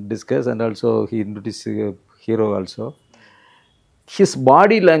sat and discussed, and also he introduced hero also. His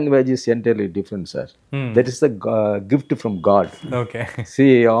body language is entirely different, sir. That is a gift from God. Okay. See,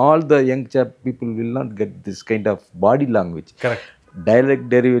 all the young people will not get this kind of body language. Correct. Dialect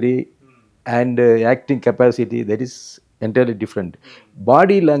delivery and acting capacity, that is entirely different.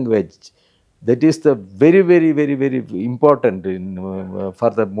 Body language, that is the very, very, very, very important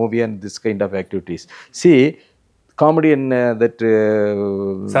for the movie and this kind of activities. See, comedian that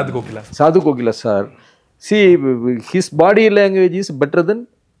Sadhu Kokila sir. See, his body language is better than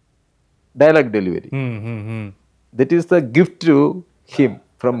dialogue delivery. That is the gift to him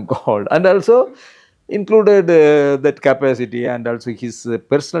from God, and also included that capacity and also his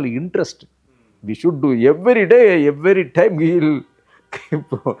personal interest. We should do every day, every time he will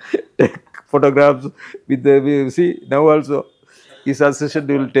take photographs with the, see, now also his assistant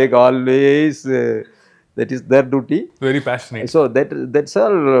will take always. That is their duty. Very passionate. So that's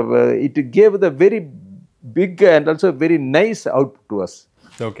all. It gave the very big and also very nice output to us.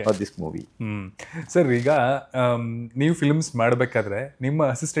 Okay. For this movie. Sir, ಈಗ ನೀವು films ಮಾಡಬೇಕಾದ್ರೆ ನಿಮ್ಮ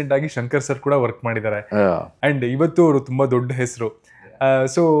assistant ಆಗಿ Shankar sir ಕೂಡ work ಮಾಡಿದ್ದಾರೆ. And ಇವತ್ತು ಅವರು ತುಂಬಾ ದೊಡ್ಡ ಹೆಸರು.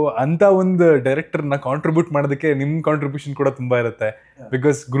 ಸೊ ಅಂತ ಒಂದು ಡೈರೆಕ್ಟರ್ನ ಕಾಂಟ್ರಿಬ್ಯೂಟ್ ಮಾಡೋದಕ್ಕೆ ನಿಮ್ಮ ಕಾಂಟ್ರಿಬ್ಯೂಷನ್ ಕೂಡ ತುಂಬಾ ಇರುತ್ತೆ,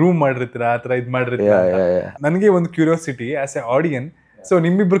 ಬಿಕಾಸ್ ಗ್ರೂಮ್ ಮಾಡಿರ್ತೀರ, ಆ ಥರ ಇದು ಮಾಡಿರ್ತೀರ. ನನಗೆ ಒಂದು curiosity as A ಆಡಿಯನ್. So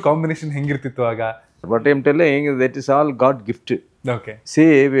ನಿಮ್ಮಿಬ್ರು combination ಹೆಂಗಿರ್ತಿತ್ತು ಆಗ? What I am telling, that is all God gift. Okay. See,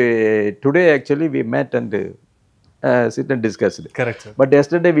 today actually we met and sit and discussed. Correct, sir. But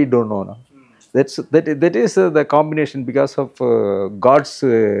yesterday we don't know. No? That is the combination because of God's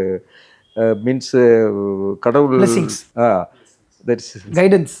means blessings. That's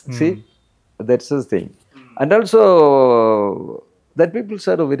guidance. See, that's the thing. And also that people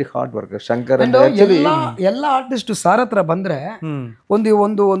are a very hard worker. Shankar and actually ಎಲ್ಲ artist sir ಹತ್ರ ಬಂದ್ರೆ ಒಂದು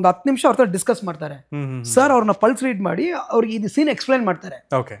 10 ನಿಮಿಷ ಅವ್ರ ಹತ್ರ discuss ಮಾಡ್ತಾರೆ. Sir ಅವ್ರನ್ನ pulse read ಮಾಡಿ ಅವ್ರಿಗೆ ಇದು ಸೀನ್ ಎಕ್ಸ್ಪ್ಲೈನ್ ಮಾಡ್ತಾರೆ.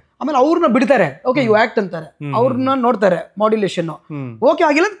 ಆಮೇಲೆ ಅವ್ರನ್ನ ಬಿಡ್ತಾರೆ, ಓಕೆ ಯು ಆಕ್ಟ್ ಅಂತಾರೆ, ಅವ್ರನ್ನ ನೋಡ್ತಾರೆ ಮಾಡ್ಯುಲೇಷನ್, ಓಕೆ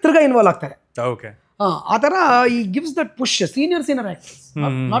ಆಗಿಲ್ಲ ತಿರ್ಗಾ ಇನ್ವಾಲ್ವ್ ಆಗ್ತಾರೆ. ಆ ತರ ಈ gives that push senior actors,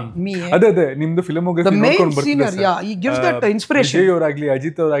 not me. ಅದೇ ನಿಮ್ದು ಫಿಲ್ಮೋಗ್ರಫಿ ನೋಡ್ಕೊಂಡು ಬರ್ತೀನಿ ಸರ್. ಯಾ, ಈ gives that inspiration. Vijay ಅವರಾಗ್ಲಿ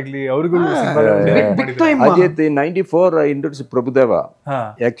Ajit ಅವರಾಗ್ಲಿ ಅವ್ರಿಗೂ Ajit in 94 I introduced Prabhudeva.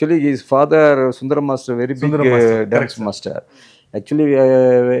 Actually his father Sundaram master, very big dance master. Actually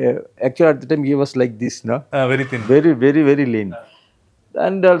at the time he was like this, no? Very thin. Very lean.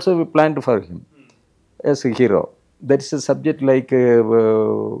 And also we planned for him as a hero. That is a subject like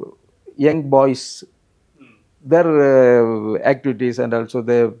young boys, their activities, and also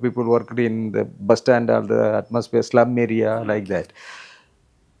the people worked in the bus stand or the atmosphere, slum area, like that.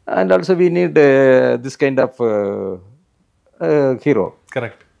 And also we need this kind of hero.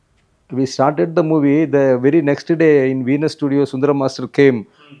 Correct. We started the movie. The very next day in Venus Studio, Sundaram Master came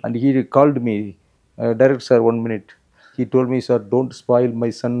and he called me, "Director sir, 1 minute." He told me, "Sir, don't spoil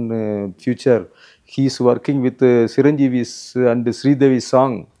my son future. He is working with Siranjeevi's and Sridevi's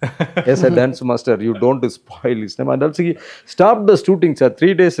song as a dance master. You don't spoil his name." And also he stopped the shooting, sir,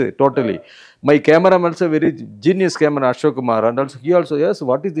 3 days totally. My cameraman also very genius camera, Ashok Kumar, and also he also, yes,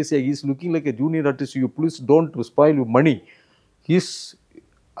 what is this? He is looking like a junior artist. You please don't spoil your money. His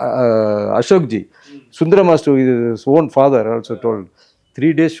Ashok ji, Sundaram Master, his own father, also told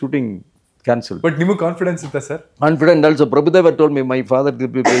 3 days shooting cancelled. But nimu confidence itta sir? Confident. Also Prabhudeva told me, my father,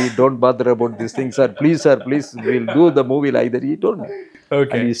 don't bother about this thing, sir, please, we'll do the movie like that. He told me.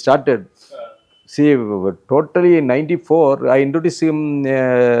 Okay. And he started. See, totally in 94, I introduced him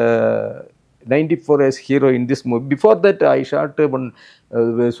 94 as hero in this movie. Before that, I shot one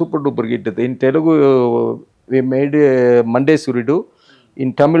super duper hit. In Telugu, we made Monday Suridu. In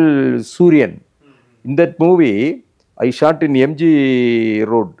Tamil, Suryan. In that movie, I shot in MG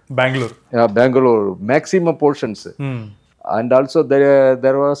Road. Bangalore. Bangalore. Maximum portions. And also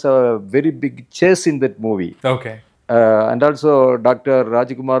there was a very big chase in that movie. Okay. And also Dr.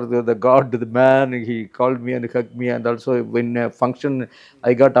 Rajkumar, the god, the man, he called me and hugged me. And also when a function,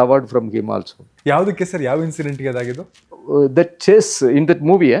 I got award from him also. ಯಾವ್ದಕ್ಕೆ sir, ಯಾವ incident ಗೆ ಅದಾಗಿದ್ದು? That chase in that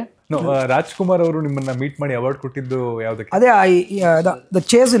movie, No, Rajkumar ಅವರು ನಿಮ್ಮನ್ನ meet ಮಾಡಿ award ಕೊಟ್ಟಿದ್ದು ಯಾವ್ದಕ್ಕೆ? ಅದೇ the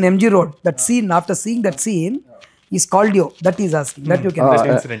chase in MG Road, that scene, after seeing that scene, he's called you, that is asking, that you can that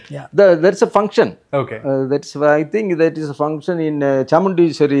incident. Yeah. That's a function. Okay. That's, I think that is a function in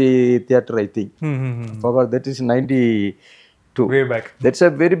Chamundishwari Theatre, I think. Forgot, that is 92. Way back. That's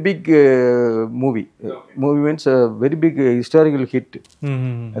a very big movie. Movie means a very big historical hit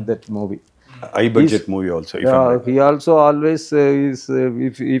at that movie. High budget movie also. He also always is,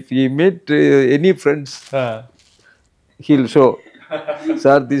 if he meet any friends, he'll show,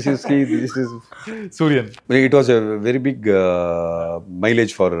 "Sir, this is he, this is Suryan." It was a very big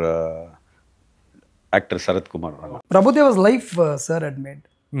mileage for actor Sarath Kumar. Prabhudeva's life, sir had made.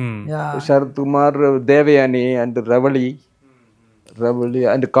 Yeah. Sarath Kumar, Devayani and Ravali,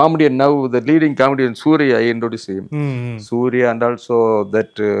 and comedian, now the leading comedian Surya, I introduced him. Surya, and also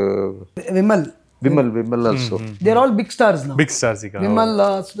that Vimal also. They're all big stars now. Big stars ಈಗ. Vimal,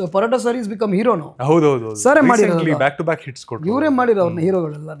 Parata sir is become hero now. ಹೌದು. Sir Recently back to back hits ಕೊಟ್ರು. ಇವರೇ ಮಾಡಿರೋ ಅವ್ರನ್ನ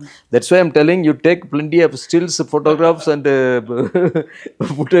ಹೀರೋಗಳೆಲ್ಲ. That's why I'm telling you, take plenty of stills, photographs and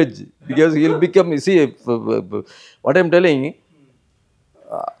footage, because he'll become, see, what I'm telling,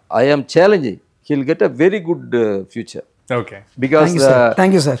 I am challenging, he'll get a very good future. Okay. Because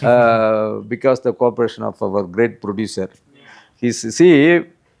Thank you, sir. Because the cooperation of our great producer. He's, see,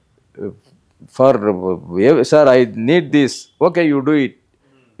 for sir, I need this. Okay, you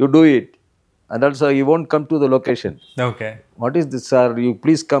do it. And also you won't come to the location. Okay. What is this, sir? You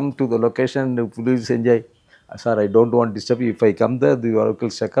please come to the location, please enjoy. Sir, I don't want to disturb you. If I come there, the work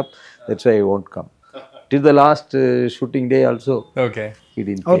will check up. That's why I won't come. Till the last shooting day also. Okay. He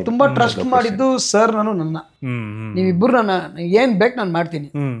didn't ಅವ್ರು came. ತುಂಬಾ trust ಮಾಡಿದ್ದು sir ನನ್ನ. ನೀವಿಬ್ಬರು ನಾನು ಏನ್ ಬೇಕು ನಾನು ಮಾಡ್ತೀನಿ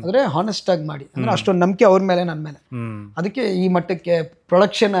ಅಂದ್ರೆ ಹಾನೆಸ್ಟ್ ಆಗಿ ಮಾಡಿ, ಅಂದ್ರೆ ಅಷ್ಟೊಂದು ನಂಬಿಕೆ ಅವ್ರ ಮೇಲೆ ನನ್ನ ಮೇಲೆ. ಅದಕ್ಕೆ ಈ ಮಟ್ಟಕ್ಕೆ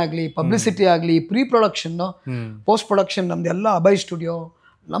ಪ್ರೊಡಕ್ಷನ್ ಆಗ್ಲಿ, ಪಬ್ಲಿಸಿಟಿ ಆಗ್ಲಿ, ಪ್ರೀ ಪ್ರೊಡಕ್ಷನ್, ಪೋಸ್ಟ್ ಪ್ರೊಡಕ್ಷನ್, ನಮ್ದೆಲ್ಲ Abhay studio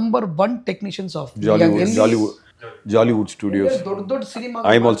number 1 technicians of Jollywood Studios. ದೊಡ್ಡ cinema.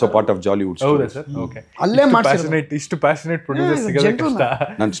 I am also part of Jollywood Studios. Sir? Okay. ಅಲ್ಲೇ ಮಾಡ್ಸಿರೋದು. ಇಷ್ಟು ಪ್ಯಾಷನೇಟ್ ಪ್ರೊಡ್ಯೂಸರ್ ಸಿಗೋದೇ ಕಷ್ಟ.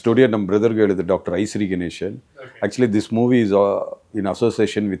 ನನ್ನ ಸ್ಟುಡಿಯೋ ನಮ್ಮ ಬ್ರದರ್ಗೆ ಹೇಳಿದೆ, doctor I Shri Ganeshan. Actually this movie is in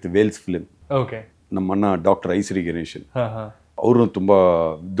association with Wales film. Okay. ನಮ್ಮ ಅಣ್ಣ ಡಾಕ್ಟರ್ ಐ ಶ್ರೀ ಗಣೇಶನ್, ಅವರು ತುಂಬಾ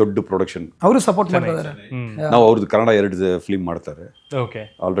ದೊಡ್ಡ ಪ್ರೊಡಕ್ಷನ್, ಅವರು ಸಪೋರ್ಟ್ ಮಾಡ್ತಾರೆ. ನಾವು ಅವ್ರದ್ದು ಕನ್ನಡ 2 ಫಿಲ್ಮ್ ಮಾಡ್ತಾರೆ. Okay.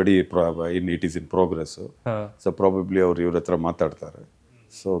 Already it is in progress. So probably ಅವ್ರು ಇವ್ರ ಹತ್ರ ಮಾತಾಡ್ತಾರೆ.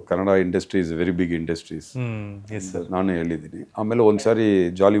 So Kannada industry is very big industries S ನಾನು ಹೇಳಿದ್ದೀನಿ. ಆಮೇಲೆ ಒಂದ್ಸಾರಿ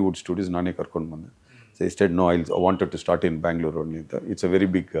ಜಾಲಿವುಡ್ ಸ್ಟುಡಿಯೋಸ್ ನಾನೇ ಕರ್ಕೊಂಡು ಬಂದೆ. So I said no, I wanted to start in Bangalore only. It's a very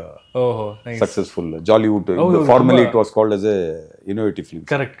big, successful Jollywood. Formerly it was called as a innovative film.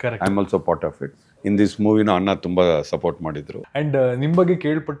 Correct. I'm also part of it. In this movie na ಅಣ್ಣ ತುಂಬಾ support ಮಾಡಿದ್ರು. And ನಿಮ್ಮ ಬಗ್ಗೆ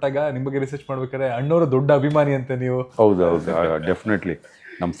ಕೇಳ್ಪಟ್ಟಾಗ ನಿಮ್ಮ ಬಗ್ಗೆ research ಮಾಡ್ಬೇಕಾದ್ರೆ ಅಣ್ಣವರ ದೊಡ್ಡ ಅಭಿಮಾನಿ ಅಂತ ನೀವು. ಹೌದು ಡೆಫಿನೆಟ್ಲಿ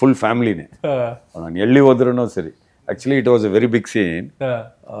ನಮ್ಮ ಫುಲ್ ಫ್ಯಾಮಿಲಿನೇ. ನಾನು ಎಲ್ಲಿ ಹೋದ್ರೂ ಸರಿ. Actually it was a very big scene.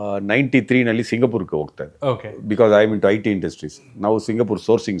 93 ನಲ್ಲಿ ಸಿಂಗಾಪುರ್ಗೆ ಹೋಗ್ತಾ ಇದ್ದೆ. Because I am in to IT industries. ನಾವು ಸಿಂಗಾಪುರ್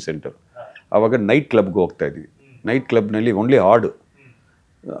ಸೋರ್ಸಿಂಗ್ ಸೆಂಟರ್. ಆವಾಗ ನೈಟ್ ಕ್ಲಬ್ಗೆ ಹೋಗ್ತಾ ಇದ್ವಿ. ನೈಟ್ ಕ್ಲಬ್ನಲ್ಲಿ ಓನ್ಲಿ ಹಾಡು.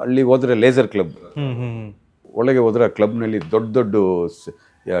 ಅಲ್ಲಿ ಹೋದ್ರೆ ಲೇಸರ್ ಕ್ಲಬ್. ಒಳಗೆ ಹೋದ್ರೆ ಆ ಕ್ಲಬ್ನಲ್ಲಿ ದೊಡ್ಡ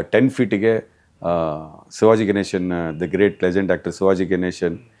 10 ಫೀಟಿಗೆ ಶಿವಾಜಿ ಗಣೇಶನ್, the great legend actor Shivaji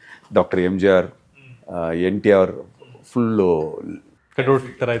Ganeshan, doctor MGR, NTR, full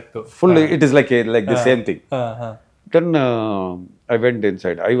full it is like the same thing. Then I went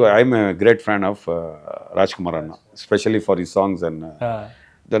inside. I'm a great fan of Rajkumar Anna, especially for his songs and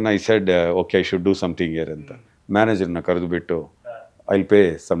then I said okay, I should do something here anta. Manager na karadu bittu, I'll pay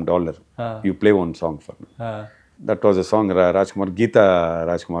some $, you play one song for me. That was a song Rajkumar Geeta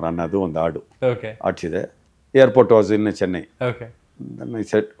Rajkumar Annadu ಒಂದು ಹಾಡು ಆಡ್ಸಿದೆ. Airport was in Chennai. Then I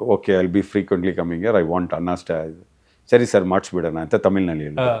said okay, I'll be frequently coming here, I want Anna style. ಸರಿ sir ಮಾಡಿಸ್ಬಿಡೋಣ ಅಂತ ತಮಿಳ್ನಲ್ಲಿ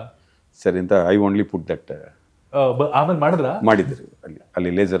ಹೇಳಿದ್ರು. ಸರಿ ಅಂತ I only put that. ಆಮೇಲೆ ಮಾಡಿದ್ರು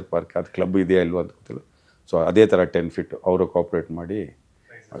ಅಲ್ಲಿ ಲೇಸರ್ ಪಾರ್ಕ್ ಅದು ಕ್ಲಬ್ ಇದೆಯಾ ಇಲ್ವಾ ಅಂತ ಗೊತ್ತಿಲ್ಲ. ಸೊ ಅದೇ ಥರ 10 ಫೀಟ್ ಅವರು ಕೋಆಪ್ರೇಟ್ ಮಾಡಿ.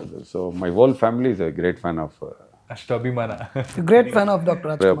 So my whole family is a great fan of. ಅಷ್ಟು ಅಭಿಮಾನ. Great fan of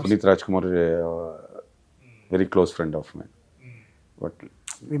doctor Puneeth Rajkumar, very close friend of my. But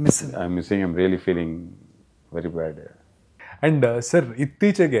I am missing, I am really feeling very bad. And sir,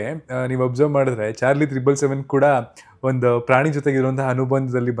 ಇತ್ತೀಚೆಗೆ ನೀವು observe ಮಾಡಿದ್ರೆ Charlie 777 ಕೂಡ ಒಂದು ಪ್ರಾಣಿ ಜೊತೆಗಿರುವಂತಹ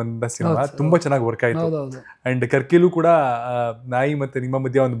ಅನುಬಂಧದಲ್ಲಿ ಬಂದ cinema ತುಂಬಾ ಚೆನ್ನಾಗಿ ವರ್ಕ್ ಆಯ್ತು. ಅಂಡ್ ಕರ್ಕಿಲೂ ಕೂಡ ನಾಯಿ ಮತ್ತೆ ನಿಮ್ಮ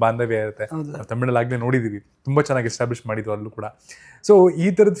ಮಧ್ಯೆ ಒಂದು ಬಾಂಧವ್ಯ ಇರುತ್ತೆ. ತಮಿಳಲ್ಲಿ ಆಗ್ಲೇ ನೋಡಿದೀವಿ, ತುಂಬಾ ಚೆನ್ನಾಗಿ ಎಸ್ಟಾಬ್ಲಿಷ್ ಮಾಡಿದ್ರು ಅಲ್ಲೂ ಕೂಡ. ಸೊ ಈ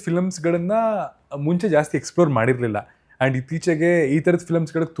ತರದ ಫಿಲಮ್ಸ್ಗಳನ್ನ ಮುಂಚೆ ಜಾಸ್ತಿ ಎಕ್ಸ್ಪ್ಲೋರ್ ಮಾಡಿರ್ಲಿಲ್ಲ. ಅಂಡ್ ಇತ್ತೀಚೆಗೆ ಈ ತರದ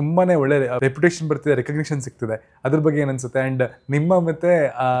ಫಿಲಮ್ಸ್ಗಳಿಗೆ ತುಂಬಾನೇ ಒಳ್ಳೆ ರೆಪ್ಯುಟೇಷನ್ ಬರ್ತಿದೆ, ರೆಕಗ್ನಿಷನ್ ಸಿಗ್ತಿದೆ. ಅದ್ರ ಬಗ್ಗೆ ಏನನ್ಸುತ್ತೆ? ಅಂಡ್ ನಿಮ್ಮ ಮತ್ತೆ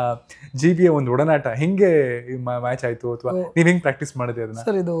ಜೀವಿಯ ಒಂದು ಒಡನಾಟ ಹೆಂಗೆ ಮ್ಯಾಚ್ ಆಯ್ತು, ಅಥವಾ ನೀವ್ ಹೆಂಗ್ ಪ್ರಾಕ್ಟೀಸ್ ಮಾಡಿದ್ರಿ ಅದನ್ನ?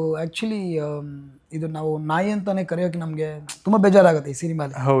 ಸರ್, ಇದು ಆಕ್ಚುಲಿ ಇದು ನಾವು ನಾಯಿ ಅಂತಾನೆ ಕರೆಯೋಕೆ ನಮ್ಗೆ ತುಂಬಾ ಬೇಜಾರಾಗುತ್ತೆ ಈ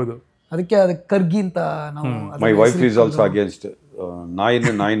ಸಿನಿಮಾಲಿ. ಹೌದು, ಅದಕ್ಕೆ ಕರ್ಗಿ ಅಂತ ನಾವು. My wife is also against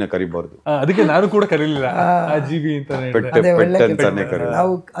ನಾಯಿನ ಕರಿಬಾರ್ದು. ಅದಕ್ಕೆ ನಾನು ಕೂಡ ಕರೀಲಿಲ್ಲ, ಜೀವಿ ಅಂತಾನೆ.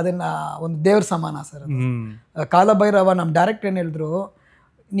 ನಾವು ಅದನ್ನ ಒಂದು ದೇವ್ರ ಸಮಾನ ಸರ್. ಕಾಲಭೈರವ ನಮ್ಮ ಡೈರೆಕ್ಟರ್ ಏನ್ ಹೇಳಿದ್ರು,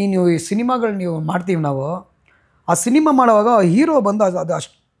 ನೀನು ಈ ಸಿನಿಮಾಗಳು ನೀವು ಮಾಡ್ತೀವಿ ನಾವು, ಆ ಸಿನಿಮಾ ಮಾಡುವಾಗ ಹೀರೋ ಬಂದು ಅದು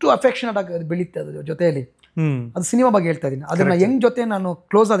ಅಷ್ಟು ಅಫೆಕ್ಷನೇಟ್ ಆಗಿ ಅದು ಬೆಳೀತೆ ಅದ್ರ ಜೊತೆಯಲ್ಲಿ. ಅದು ಸಿನಿಮಾ ಬಗ್ಗೆ ಹೇಳ್ತಾ ಇದ್ದೀನಿ. ಅದನ್ನ ಹೆಂಗ್ ಜೊತೆ ನಾನು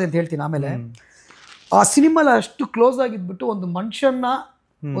ಕ್ಲೋಸ್ ಆದೆ ಅಂತ ಹೇಳ್ತೀನಿ ಆಮೇಲೆ. ಆ ಸಿನಿಮಾಲ ಅಷ್ಟು ಕ್ಲೋಸ್ ಆಗಿದ್ಬಿಟ್ಟು ಒಂದು ಮನುಷ್ಯನ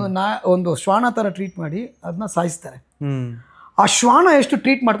ಒಂದು ಶ್ವಾನ ತರ ಟ್ರೀಟ್ ಮಾಡಿ ಅದನ್ನ ಸಾಯಿಸ್ತಾರೆ. ಆ ಶ್ವಾನ ಎಷ್ಟು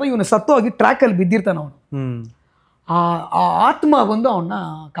ಟ್ರೀಟ್ ಮಾಡ್ತಾ ಇವನು ಸತ್ತೋಗಿ ಟ್ರ್ಯಾಕ್ ಅಲ್ಲಿ ಬಿದ್ದಿರ್ತಾನ ಅವನು. ಆ ಆತ್ಮ ಬಂದು ಅವನ್ನ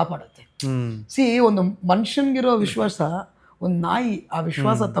ಕಾಪಾಡುತ್ತೆ. ಒಂದು ಮನುಷ್ಯನ್ಗಿರೋ ವಿಶ್ವಾಸ ಒಂದು ನಾಯಿ ಆ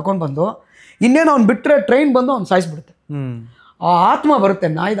ವಿಶ್ವಾಸ ತಗೊಂಡ್ ಬಂದು ಇನ್ನೇನು ಅವ್ನು ಬಿಟ್ರೆ ಟ್ರೈನ್ ಬಂದು ಅವ್ನು ಸಾಯಿಸ್ಬಿಡುತ್ತೆ. ಆ ಆತ್ಮ ಬರುತ್ತೆ,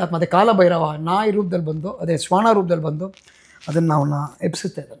 ನಾಯಿದ ಆತ್ಮ. ಅದೇ ಕಾಲಭೈರವ ನಾಯಿ ರೂಪದಲ್ಲಿ ಬಂದು, ಅದೇ ಶ್ವಾನ ರೂಪದಲ್ಲಿ ಬಂದು ಅದನ್ನ ಅವನ್ನ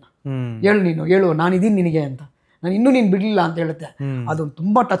ಎಬ್ಸುತ್ತೆ. ಅದನ್ನ ಹೇಳು ನಾನಿದ್ದೀನಿ ನಿನಗೆ ಅಂತ, ನಾನು ಇನ್ನೂ ನೀನು ಬಿಡಲಿಲ್ಲ ಅಂತ ಹೇಳುತ್ತೆ. ಅದೊಂದು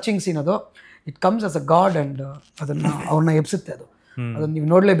ತುಂಬಾ ಟಚಿಂಗ್ ಸೀನ್ ಅದು. It comes as a god and ಅದನ್ನ ಅವ್ರನ್ನ ಎಬ್ಸುತ್ತೆ. ಅದನ್ನ ನೀವು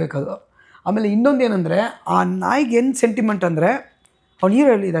ನೋಡಲೇಬೇಕದು. ಆಮೇಲೆ ಇನ್ನೊಂದು ಏನಂದ್ರೆ, ಆ ನಾಯಿಗೆ ಏನು ಸೆಂಟಿಮೆಂಟ್ ಅಂದ್ರೆ, ಅವ್ನು ಹೀರೋ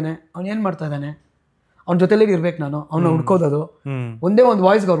ಹೇಳಿದ್ದಾನೆ, ಅವ್ನು ಏನು ಮಾಡ್ತಾ ಇದ್ದಾನೆ, ಅವ್ನ ಜೊತೆಲೇ ಇರ್ಬೇಕು ನಾನು, ಅವ್ನ ಹುಡ್ಕೋದದು, ಒಂದೇ ಒಂದು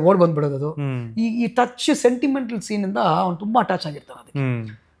ವಾಯ್ಸ್ಗೆ ಅವ್ರು ಓಡ್ ಬಂದ್ಬಿಡೋದು. ಈ ಟಚ್ ಸೆಂಟಿಮೆಂಟಲ್ ಸೀನ್ ಇಂದ ಅವ್ನು ತುಂಬಾ ಅಟ್ಯಾಚ್ ಆಗಿರ್ತಾನೆ ಅದಕ್ಕೆ.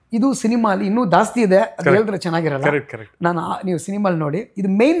 ಇದು ಸಿನಿಮಾಲಿ ಇನ್ನೂ ಜಾಸ್ತಿ ಇದೆ, ಅದು ಹೇಳಿದ್ರೆ ಚೆನ್ನಾಗಿರಲ್ಲ. ನೀವು ಸಿನಿಮಾಲಿ ನೋಡಿ, ಇದು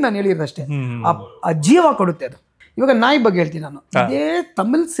ಮೇನ್ ನಾನು ಹೇಳಿರೋದಷ್ಟೇ. ಆ ಜೀವ ಕೊಡುತ್ತೆ ಅದು. ಇವಾಗ ನಾಯಿ ಬಗ್ಗೆ ಹೇಳ್ತೀನಿ ನಾನು. ಇದೇ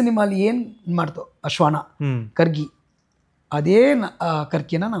ತಮಿಳ್ ಸಿನಿಮಾಲಿ ಏನ್ ಮಾಡ್ತು ಅಶ್ವಾನ ಕರ್ಗಿ, ಅದೇ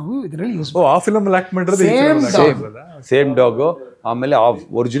ಕರ್ಕಿನ ನಾವು ಇದರಲ್ಲಿ ಯೂಸ್ ಸೇಮ್ ಡಾಗ್. ಆಮೇಲೆ ಆ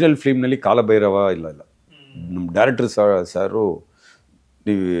ಒರಿಜಿನಲ್ ಫಿಲ್ಮ್ ನಲ್ಲಿ ಕಾಲಭೈರವ ಇಲ್ಲ. ನಮ್ಮ ಡೈರೆಕ್ಟರ್ ಸಾರು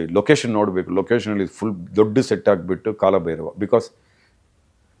ನೀವು ಲೊಕೇಶನ್ ನೋಡ್ಬೇಕು. ಲೊಕೇಶನ್ ಅಲ್ಲಿ ಫುಲ್ ದೊಡ್ಡ ಸೆಟ್ ಆಗ್ಬಿಟ್ಟು Kalabhairava, because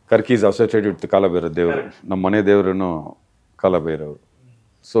Karki is associated with Kalabhairava ದೇವರು. ನಮ್ಮ ಮನೆ ದೇವರನ್ನು ಕಾಲಭೈರವರು.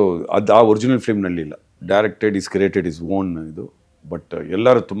 ಸೊ ಅದು ಆ ಒರಿಜಿನಲ್ ಫಿಲ್ಮ್ನಲ್ಲಿ ಇಲ್ಲ. Directed is created is own ಇದು. ಬಟ್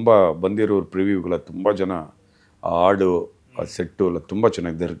ಎಲ್ಲರೂ ತುಂಬ ಬಂದಿರೋರು ಪ್ರಿವ್ಯೂಗಳ ತುಂಬ ಜನ ಆ ಹಾಡು ಆ ಸೆಟ್ಟು ಎಲ್ಲ ತುಂಬ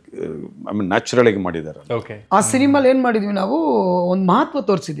ಚೆನ್ನಾಗಿದೆ. ಐ ಮೀನ್ ನ್ಯಾಚುರಲ್ ಆಗಿ ಮಾಡಿದ್ದಾರೆ. ಆ ಸಿನಿಮಾಲಿ ಏನು ಮಾಡಿದ್ವಿ ನಾವು, ಒಂದು ಮಹತ್ವ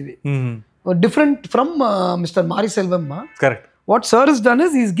ತೋರಿಸಿದ್ವಿ, ಡಿಫ್ರೆಂಟ್ ಫ್ರಮ್ ಮಿಸ್ಟರ್ ಮಾರಿ Selvam. Correct. What sir is done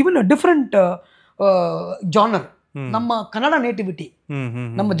is is given a different genre. ನಮ್ಮ ಕನ್ನಡ ನೇಟಿವಿಟಿ,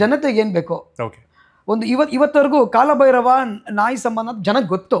 ನಮ್ಮ ಜನತೆಗೆ ಏನ್ ಬೇಕೋ. ಒಂದು ಇವತ್ತವರೆಗೂ ಕಾಲಭೈರವ ನಾಯಿ ಸಂಬಂಧ ಜನಕ್ಕೆ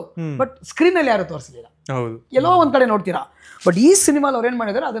ಗೊತ್ತು, ಬಟ್ ಸ್ಕ್ರೀನ್ ಅಲ್ಲಿ ಯಾರು ತೋರಿಸಲಿಲ್ಲ. ಎಲ್ಲೋ ಒಂದ್ ಕಡೆ ನೋಡ್ತೀರಾ. ಬಟ್ ಈ ಸಿನಿಮಾಲ್ ಅವ್ರು ಏನ್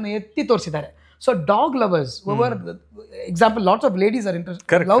ಮಾಡಿದ್ದಾರೆ, ಅದನ್ನ ಎತ್ತಿ ತೋರಿಸಿದ್ದಾರೆ. So dog lovers over example lots of ladies are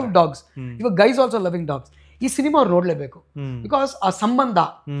interest love dogs, ಇವಾಗ ಗೈಸ್ ಆಲ್ಸೋ ಲವಿಂಗ್ ಡಾಗ್ಸ್. ಈ ಸಿನಿಮಾ ಅವ್ರು ನೋಡ್ಲೇಬೇಕು. ಬಿಕಾಸ್ ಆ ಸಂಬಂಧ,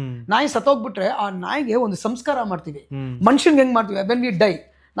 ನಾಯಿ ಸತ್ತೋಗ್ಬಿಟ್ರೆ ಆ ನಾಯಿಗೆ ಒಂದು ಸಂಸ್ಕಾರ ಮಾಡ್ತೀವಿ, ಮನುಷ್ಯನ್ಗೆ ಹೆಂಗ್ ಮಾಡ್ತೀವಿ ವೆನ್ ವಿ ಡೈ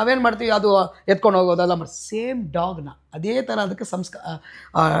ನಾವೇನ್ ಮಾಡ್ತೀವಿ, ಅದು ಎತ್ಕೊಂಡು ಹೋಗೋದೆಲ್ಲ ಮಾಡಿ. ಸೇಮ್ ಡಾಗ್ನ ಅದೇ ತರ ಅದಕ್ಕೆ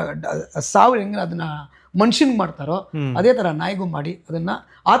ಸಾವು ಹೆಂಗ ಅದನ್ನ ಮನುಷ್ಯನ್ಗೆ ಮಾಡ್ತಾರೋ ಅದೇ ತರ ನಾಯಿಗೂ ಮಾಡಿ ಅದನ್ನ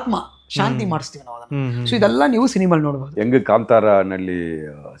ಆತ್ಮ ಶಾಂತಿ ಮಾಡಿಸ್ತೀವಿ ನಾವು ಅದನ್ನ. ಸೊ ಇದೆಲ್ಲ ನೀವು ಸಿನಿಮಾಲ್ ನೋಡ್ಬೋದು. ಹೆಂಗ್ ಕಾಂತಾರನಲ್ಲಿ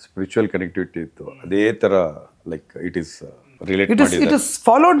ಸ್ಪಿರಿಚುವಲ್ ಕನೆಕ್ಟಿವಿಟಿ ಇತ್ತು, ಅದೇ ತರ like it is it is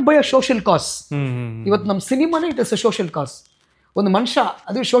followed by a social ಕಾಸ್. ಇವತ್ತು ನಮ್ಮ ಸಿನಿಮಾನೇ ಇಟ್ ಇಸ್ ಅ ಸೋಷಿಯಲ್ ಕಾಸ್. ಒಂದು ಮನುಷ್ಯ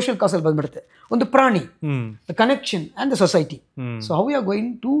ಅದು ಸೋಷಿಯಲ್ ಕಾಸ್ ಅಲ್ಲಿ ಬಂದ್ಬಿಡುತ್ತೆ. ಒಂದು ಪ್ರಾಣಿ, the connection and the society. So how you are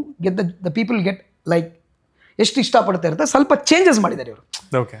going to get the people get like ಎಷ್ಟು ಇಷ್ಟಪಡ್ತಾ ಇರುತ್ತೆ ಸ್ವಲ್ಪ ಚೇಂಜಸ್ ಮಾಡಿದ್ದಾರೆ ಇವರು.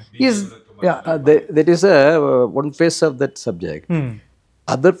 That is one face of that subject.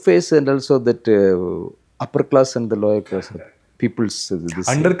 Other face and also that upper class and the lower class people's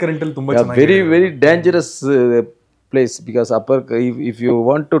undercurrent ಅಲ್ಲಿ ತುಂಬಾ very very dangerous place, because if you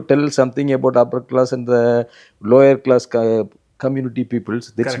want to tell something about upper class and the lower class community peoples,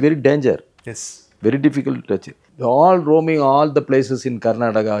 that's very danger. Yes, very difficult to touch. All roaming all the places in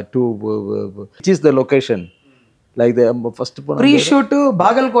Karnataka to which is the location. Like the first pre-shoot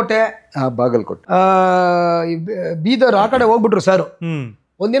Bagalkot, Bidar ಆ ಕಡೆ ಹೋಗ್ಬಿಟ್ರು sir.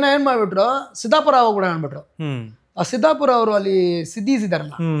 ಒಂದಿನ ಏನ್ ಮಾಡ್ಬಿಟ್ರು, ಸಿದ್ದಾಪುರ ಹೋಗ್ಬಿಡ ಅನ್ಬಿಟ್ರು. ಆ ಸಿದ್ದಾಪುರ ಅವರು ಅಲ್ಲಿ ಸಿದ್ದೀಸ್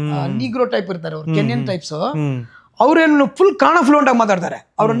ಇದಾರಲ್ಲ, ನೀಗ್ರೋ ಟೈಪ್ ಇರ್ತಾರೆ ಅವ್ರು, ಕೆನ್ಯನ್ ಟೈಪ್ಸ್. ಅವ್ರೇನು ಫುಲ್ ಕಾಣ ಫ್ಲೂಯೆಂಟ್ ಆಗಿ ಮಾತಾಡ್ತಾರೆ.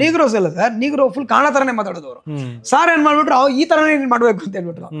 ಅವ್ರು ನೀಗ್ರೋಸ್ ಎಲ್ಲ ಸರ್, ನೀಗ್ರೋ ಫುಲ್ ಕಾಣ ತರನೇ ಮಾತಾಡೋದು ಅವರು. ಸಾರ್ ಏನ್ ಮಾಡ್ಬಿಟ್ರು, ಈ ತರನೇ ಮಾಡ್ಬೇಕು ಅಂತ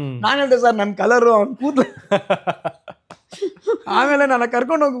ಹೇಳ್ಬಿಟ್ರು. ನಾನ್ ಹೇಳ್ದೆ ಸರ್ ನನ್ ಕಲರ್ ಅವ್ನು ಕೂದ್ಲು. ಆಮೇಲೆ ನನ್ನ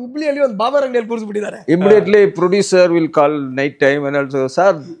ಕರ್ಕೊಂಡು ಹೋಗಿ ಹುಬ್ಳಿಯಲ್ಲಿ ಒಂದು ಬಾಬರ್ ಅಂಗಡಿಯಲ್ಲಿ ಕೂರಿಸ್ಬಿಟ್ಟಿದ್ದಾರೆ. Immediately producer will call night time and also,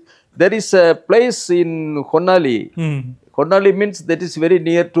 sir, there is a place in Honnali. Honnali means that is very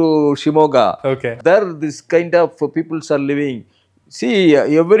near to Shimoga. Okay. There this kind of peoples are living. See,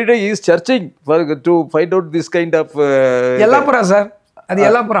 every day he is searching to find out this kind of Yellapura sir. Adi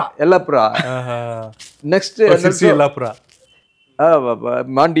Yellapura. Next Yellapura.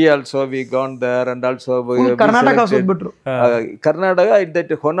 Mandi also we gone there, and also Karnataka sudbitru. Karnataka that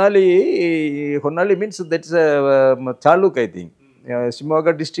Honnali means that's Chaluk, I think.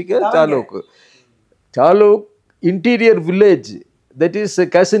 Shimoga district Chaluk interior village, that is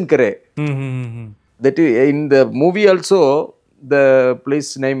Kasinkare. That is in the movie also the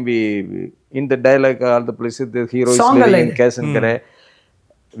place name we in the dialogue all the places the hero is living in Kasinkare.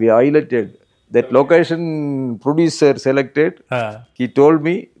 We highlighted that location. Producer selected. He told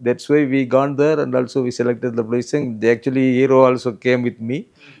me, that's why we gone there, and also we selected the place. And actually hero also came with me,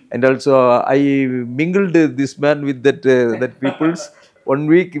 and also I mingled this man with that people's. 1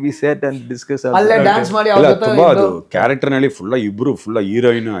 week we sat and discussed. ಅಲ್ಲೇ dance ಮಾಡಿ ತುಂಬಾ ಅದು character ನಲ್ಲಿ full ಇಬ್ರು full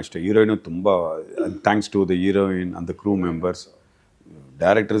heroine ಅಷ್ಟೇ. Heroine ತುಂಬಾ thanks to the heroine and the crew members.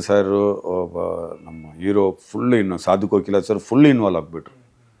 Director sir, ನಮ್ಮ hero full ಇನ್ನು Sadhu Kokila sir full involve ಆಗ್ಬಿಟ್ರು.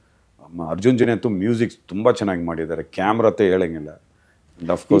 Arjun ಜನಿ ಅಂತೂ ಮ್ಯೂಸಿಕ್ ತುಂಬಾ ಚೆನ್ನಾಗಿ ಮಾಡಿದ್ದಾರೆ, ಕ್ಯಾಮ್ರಾತೆ ಹೇಳಂಗಿಲ್ಲ.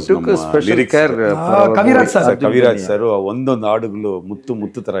 ಕವಿರಾಜ್ ಸರ್ ಒಂದೊಂದು ಹಾಡುಗಳು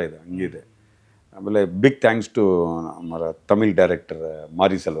ಮುತ್ತು ತರ ಇದೆ, ಹಂಗಿದೆ. ಆಮೇಲೆ ಬಿಗ್ ಥ್ಯಾಂಕ್ಸ್ ಟು ನಮ್ಮ ತಮಿಳ್ ಡೈರೆಕ್ಟರ್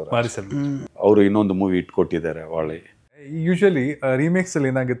ಮಾರಿಸೆಲ್ವರ, ಅವರು ಇನ್ನೊಂದು ಮೂವಿ ಇಟ್ಕೊಟ್ಟಿದ್ದಾರೆ ಒಳ್ಳೆ. ಯೂಶಲಿ ರೀಮೇಕ್ಸ್ ಅಲ್ಲಿ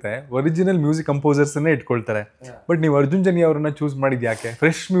ಏನಾಗುತ್ತೆ, ಒರಿಜಿನಲ್ ಮ್ಯೂಸಿಕ್ ಕಂಪೋಸರ್ಸ್ ಅನ್ನೇ ಇಟ್ಕೊಳ್ತಾರೆ. ಬಟ್ ನೀವು ಅರ್ಜುನ್ ಜನಿ ಅವರನ್ನ ಚೂಸ್ ಮಾಡಿದ್ ಯಾಕೆ?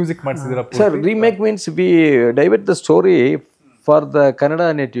 ಫ್ರೆಶ್ ಮ್ಯೂಸಿಕ್ ಮಾಡಿಸಿದ್ರ sir? Remake means we divert the story for the Kannada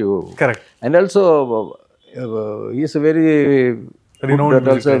native. Correct. And also he is a very renowned, but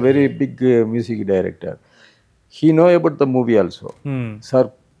also a very big music director. He know about the movie also. Sir,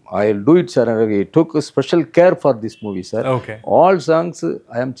 I'll do it, sir. He took special care for this movie, sir. Okay. All songs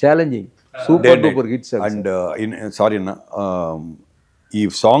I am challenging. Super duper hits. And ಈ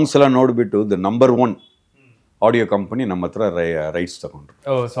songs ಎಲ್ಲ ನೋಡ್ಬಿಟ್ಟು the number 1 audio company ನಮ್ಮ ಹತ್ರ rights ತಗೊಂಡ್ರು.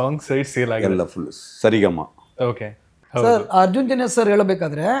 Songs rights sale ಆಗಿಲ್ಲ, ಎಲ್ಲ full ಸರಿಗಮ. Okay sir, Arjun ಜನಿ sir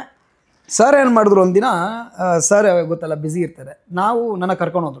ಹೇಳಬೇಕಾದ್ರೆ ಸರ್ ಏನು ಮಾಡಿದ್ರು, ಒಂದಿನ ಸರ್ ಗೊತ್ತಲ್ಲ ಬ್ಯುಸಿ ಇರ್ತಾರೆ, ನನ್ನ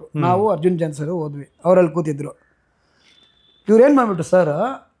ಕರ್ಕೊಂಡು ಹೋದ್ರು. ನಾವು ಅರ್ಜುನ್ ಜನಿ ಸರ್ ಹೋದ್ವಿ, ಅವರಲ್ಲಿ ಕೂತಿದ್ರು. ಇವ್ರು ಏನು ಮಾಡ್ಬಿಟ್ರು ಸರ್,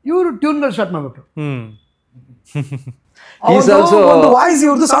 ಇವರು ಟ್ಯೂನ್ಗಳು ಸ್ಟಾರ್ಟ್ ಮಾಡ್ಬಿಟ್ರು. ವಾಯ್ಸ್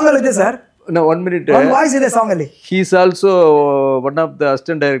ಇವ್ರದ್ದು ಸಾಂಗ್ ಅಲ್ಲಿ ಇದೆ ಸರ್. No, 1 minute. Voice ಇದೆ ಸಾಂಗ್ ಅಲ್ಲಿ. He is also one of the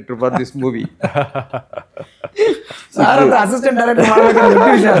assistant director for this movie. Assistant director ಮಾಡ್ಬೇಕು.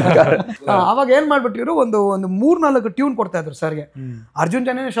 ಅವಾಗ ಏನ್ ಮಾಡ್ಬಿಟ್ಟಿರು, ಒಂದು 3-4 ಟ್ಯೂನ್ ಕೊಡ್ತಾ ಇದ್ರು ಸರ್ಗೆ. ಅರ್ಜುನ್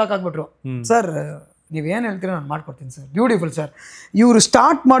ಜನೇ ಶಾಕ್ ಆಗ್ಬಿಟ್ರು. ಸರ್ ನೀವೇನು ಹೇಳ್ತೀರ ನಾನು ಮಾಡ್ಕೊಡ್ತೀನಿ ಸರ್, ಬ್ಯೂಟಿಫುಲ್ ಸರ್. ಇವರು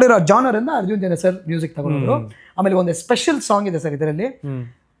ಸ್ಟಾರ್ಟ್ ಮಾಡಿರೋ ಜಾನರ್ ಇಂದ ಅರ್ಜುನ್ ಜನೇ ಸರ್ ಮ್ಯೂಸಿಕ್ ತಗೊಂಡ್ರು. ಆಮೇಲೆ ಒಂದು ಸ್ಪೆಷಲ್ ಸಾಂಗ್ ಇದೆ ಸರ್ ಇದರಲ್ಲಿ,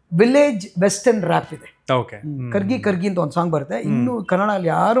 ವಿಲೇಜ್ ವೆಸ್ಟರ್ನ್ ರ್ಯಾಪ್ ಇದೆ. ಕರ್ಗಿ ಅಂತ ಒಂದು ಸಾಂಗ್ ಬರುತ್ತೆ. ಇನ್ನು ಕನ್ನಡದಲ್ಲಿ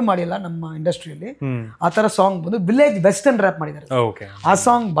ಯಾರು ಮಾಡಿಲ್ಲ ನಮ್ಮ ಇಂಡಸ್ಟ್ರಿಯಲ್ಲಿ ಆ ತರ ಸಾಂಗ್ ಬಂದು ವಿಲೇಜ್ ವೆಸ್ಟರ್ನ್ ರ್ಯಾಪ್ ಮಾಡಿದ್ದಾರೆ. ಆ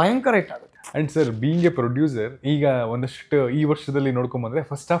ಸಾಂಗ್ ಭಯಂಕರ ಹಿಟ್ ಆಗುತ್ತೆ. And sir, being A producer, ಈಗ ಒಂದಷ್ಟು ಈ ವರ್ಷದಲ್ಲಿ ನೋಡ್ಕೊಂಡ್ ಬಂದ್ರೆ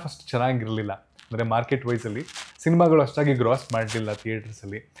ಫಸ್ಟ್ ಚೆನ್ನಾಗಿರ್ಲಿಲ್ಲ. ಅಂದರೆ ಮಾರ್ಕೆಟ್ ವೈಸಲ್ಲಿ ಸಿನಿಮಾಗಳು ಅಷ್ಟಾಗಿ ಗ್ರಾಸ್ ಮಾಡಲಿಲ್ಲ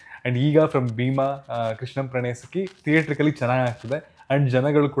ಥಿಯೇಟರ್ಸಲ್ಲಿ. ಆ್ಯಂಡ್ ಈಗ ಫ್ರಮ್ ಭೀಮಾ, ಕೃಷ್ಣಂ ಪ್ರಣಯಸಖಿ ಥಿಯೇಟ್ರಿಕಲಿ ಚೆನ್ನಾಗಿ ಆಗ್ತದೆ ಆ್ಯಂಡ್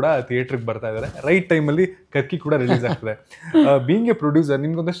ಜನಗಳು ಕೂಡ ಥಿಯೇಟ್ರಿಗೆ ಬರ್ತಾ ಇದ್ದಾರೆ. ರೈಟ್ ಟೈಮಲ್ಲಿ ಕರ್ಕಿ ಕೂಡ ರಿಲೀಸ್ ಆಗ್ತದೆ. ಬೀಯಿಂಗ್ ಎ ಪ್ರೊಡ್ಯೂಸರ್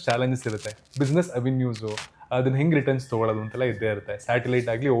ನಿಮ್ಗೊಂದಷ್ಟು ಚಾಲೆಂಜಸ್ ಇರುತ್ತೆ. ಬಿಸ್ನೆಸ್ ಅವೆನ್ಯೂಸು ಅದನ್ನ ಹೆಂಗೆ ರಿಟರ್ನ್ಸ್ ತೊಗೊಳ್ಳೋದು ಅಂತೆಲ್ಲ ಇದ್ದೇ ಇರುತ್ತೆ. ಸ್ಯಾಟಲೈಟ್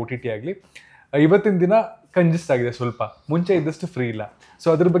ಆಗಲಿ OTT ಆಗಲಿ ಇವತ್ತಿನ ದಿನ ಕಂಜೆಸ್ಟ್ ಆಗಿದೆ ಸ್ವಲ್ಪ, ಮುಂಚೆ ಇದ್ದಷ್ಟು ಫ್ರೀ ಇಲ್ಲ. ಸೊ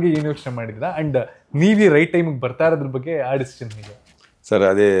ಅದ್ರ ಬಗ್ಗೆ ಏನು ಯೋಚನೆ ಮಾಡಿದ್ದೀರಾ? ಆ್ಯಂಡ್ ನೀವೇ ರೈಟ್ ಟೈಮಿಗೆ ಬರ್ತಾ ಇರೋದ್ರ ಬಗ್ಗೆ ಆ ಡಿಸಿಷನ್ ಹೇಗೆ? ಸರ್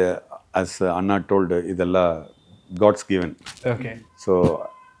ಅದೇ ಆಸ್ ಅನ್ನ ಟೋಲ್ಡ್, ಇದೆಲ್ಲ God's given. Okay. So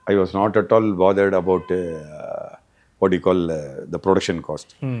I was not at all bothered about what you call the production cost.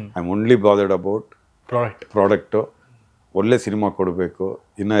 I'm only bothered about product. ಒಳ್ಳೆ ಸಿನಿಮಾ ಕೊಡಬೇಕು.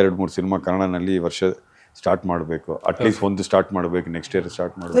 ಇನ್ನೂ 2-3 ಸಿನಿಮಾ ಕನ್ನಡನಲ್ಲಿ ಈ ವರ್ಷ ಸ್ಟಾರ್ಟ್ ಮಾಡಬೇಕು. ಅಟ್ಲೀಸ್ಟ್ ಒಂದು ಸ್ಟಾರ್ಟ್ ಮಾಡಬೇಕು, ನೆಕ್ಸ್ಟ್ ಇಯರ್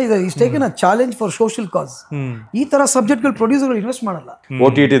ಸ್ಟಾರ್ಟ್ ಮಾಡಬೇಕು. Is taken a challenge for social ಕಾಸ್. ಈ ತರ ಸಬ್ಜೆಕ್ಟ್ಗಳು ಪ್ರೊಡ್ಯೂಸರ್ಗಳು ಇನ್ವೆಸ್ಟ್ ಮಾಡಲ್ಲ.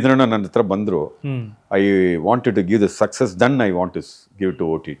 OTT ಇದ್ರೂ ನನ್ನ ಹತ್ರ ಬಂದರು. I wanted to give the success, then I want to give to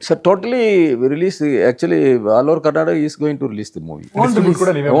OTT. So totally release, actually all over Kannada is going to release the movie.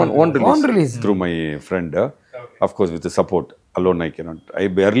 On release. Through my friend, of course with the support. Alone I cannot.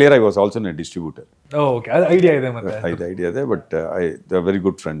 Earlier I was also a distributor. Okay, ಅದು idea ಇದೆ ಮತ್ತೆ. Idea ಇದೆ, but they are very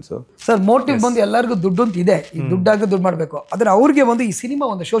good friends. Sir motive ಬಂದು ಎಲ್ಲರಿಗೂ ದುಡ್ಡು ಅಂತ ಇದೆ, ಈ ದುಡ್ಡಾಗ ದುಡ್ಡು ಮಾಡಬೇಕು. ಆದರೆ ಅವ್ರಿಗೆ ಬಂದು ಈ ಸಿನಿಮಾ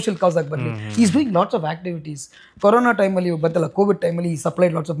ಒಂದು ಸೋಷಿಯಲ್ ಕಾಸ್ ಆಗಿ ಬರಲಿ. Is doing lots of activities. Corona ಟೈಮಲ್ಲಿ ಬಂತಲ್ಲ, ಕೋವಿಡ್ ಟೈಮಲ್ಲಿ ಈ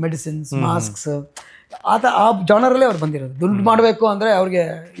supplied lots of medicines, masks, ಆ ಜಾನರಲ್ಲೇ ಅವ್ರು ಬಂದಿರೋದು. ದುಡ್ಡು ಮಾಡಬೇಕು ಅಂದರೆ ಅವ್ರಿಗೆ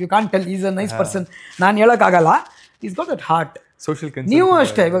you can't tell is a nice person, ನಾನು ಹೇಳೋಕ್ಕಾಗಲ್ಲ. Is got that heart. Social ನೀವು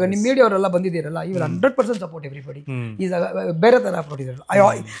ಅಷ್ಟೇ, ಇವಾಗ ನಿಮ್ಮ ಮೀಡಿಯಾ ಅವರೆಲ್ಲ ಬಂದಿದ್ದೀರಲ್ಲ, ಇವರು 100% ಸಪೋರ್ಟ್ ಎವ್ರಿಬಡಿ. ಈಸ್ ಬೇರೆ ಥರ producer.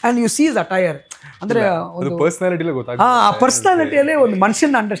 And you seize attire ಅಂದರೆ ಒಂದು ಪರ್ಸನಾಲಿಟಿಲೇ ಗೊತ್ತಾಗುತ್ತೆ. ಆ ಪರ್ಸನಾಲಿಟಿಯಲ್ಲೇ ಒಂದು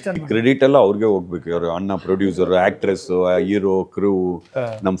ಮನುಷ್ಯನ ಅಂಡರ್ಸ್ಟ್ಯಾಂಡ್ ಮಾಡಿ. ಕ್ರೆಡಿಟ್ ಎಲ್ಲ ಅವ್ರಿಗೆ ಹೋಗ್ಬೇಕು. ಅವರು ಅಣ್ಣ ಪ್ರೊಡ್ಯೂಸರ್, ಆಕ್ಟ್ರೆಸ್, ಹೀರೋ, ಕ್ರೂ.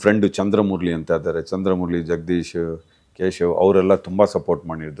 ನಮ್ಮ ಫ್ರೆಂಡ್ ಚಂದ್ರಮುರಳಿ ಅಂತ ಇದ್ದಾರೆ, ಚಂದ್ರಮುರಳಿ, ಜಗದೀಶ್, ಕೇಶವ್, ಅವರೆಲ್ಲ ತುಂಬ ಸಪೋರ್ಟ್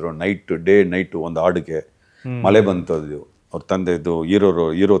ಮಾಡಿದ್ರು. ಡೇ ನೈಟ್ ಒಂದು ಹಾಡಿಗೆ ಮಳೆ ಬಂತದ್ದು. ಅವ್ರ ತಂದೆದು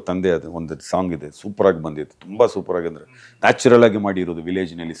ಹೀರೋ ತಂದೆ, ಅದು ಒಂದು ಸಾಂಗ್ ಇದೆ, ಸೂಪರಾಗಿ ಬಂದಿತ್ತು, ತುಂಬ ಸೂಪರಾಗಿ. ಅಂದರೆ ನ್ಯಾಚುರಲ್ ಆಗಿ ಮಾಡಿರೋದು,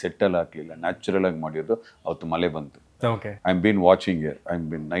 ವಿಲೇಜ್ನಲ್ಲಿ ಸೆಟ್ಟೆಲ್ಲ ಹಾಕಲಿಲ್ಲ, ನ್ಯಾಚುರಲ್ ಆಗಿ ಮಾಡಿರೋದು. ಅವತ್ತು ಮಳೆ ಬಂತು. I am bean watching year, I am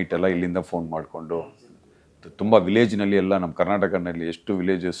bean night ಎಲ್ಲ ಇಲ್ಲಿಂದ ಫೋನ್ ಮಾಡಿಕೊಂಡು ತುಂಬ ವಿಲೇಜ್ನಲ್ಲಿ ಎಲ್ಲ ನಮ್ಮ ಕರ್ನಾಟಕನಲ್ಲಿ ಎಷ್ಟು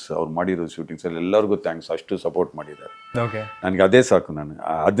ವಿಲೇಜಸ್ ಅವ್ರು ಮಾಡಿರೋ ಶೂಟಿಂಗ್ಸಲ್ಲಿ ಎಲ್ಲರಿಗೂ ಥ್ಯಾಂಕ್ಸ್, ಅಷ್ಟು ಸಪೋರ್ಟ್ ಮಾಡಿದ್ದಾರೆ. ನನಗೆ ಅದೇ ಸಾಕು. ನಾನು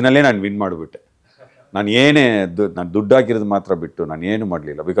ಅದನ್ನಲ್ಲೇ ನಾನು ವಿನ್ ಮಾಡಿಬಿಟ್ಟೆ. ನಾನು ದುಡ್ಡು ಹಾಕಿರೋದು ಮಾತ್ರ ಬಿಟ್ಟು ನಾನು ಏನು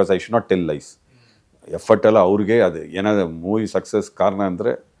ಮಾಡಲಿಲ್ಲ. Because I should not tell lies. Effort ಎಲ್ಲ ಅವ್ರಿಗೆ. ಅದು ಏನಾದ್ರು ಮೂವಿ ಸಕ್ಸಸ್ ಕಾರಣ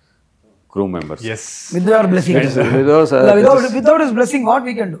ಅಂದರೆ ಕ್ರೂ members. With your blessing. Without his blessing, what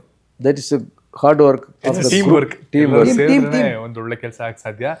we can do? That is a hard work. Team work. ಒಂದು ಒಳ್ಳೆ ಕೆಲಸ ಆಗಕ್ಕೆ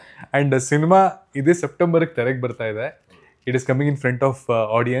ಸಾಧ್ಯ. ಆ್ಯಂಡ್ ಸಿನಿಮಾ ಇದೇ ಸೆಪ್ಟೆಂಬರ್ಗೆ ತೆರೆಗೆ ಬರ್ತಾ ಇದೆ. It is coming in front of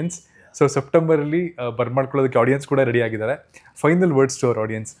audience. So ಸೆಪ್ಟೆಂಬರಲ್ಲಿ ಬರ್ಮಾಡ್ಕೊಳ್ಳೋದಕ್ಕೆ audience ಕೂಡ ರೆಡಿ ಆಗಿದ್ದಾರೆ. Final words to our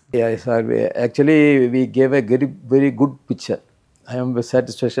audience. Yes, actually we gave a very good picture. I am with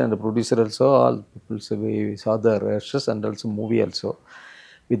satisfaction, and the producer also, all people say we saw the rushes and also movie also.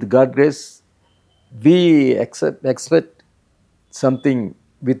 With God grace, we expect something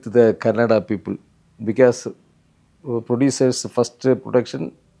with the Kannada people, because producers first production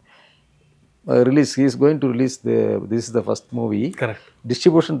release, he is going to release this is the first movie. Correct.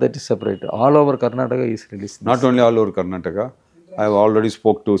 Distribution, that is separate. All over Karnataka is released. Not only all over Karnataka. I have already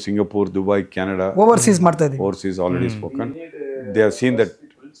spoke to Singapore, Dubai, Canada. Overseas ಮಾಡ್ತಾ ಇದ್ದೀವಿ. Overseas already spoken. They have seen that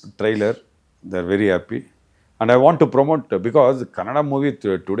trailer. They are very happy. And I want to promote, because Kannada movie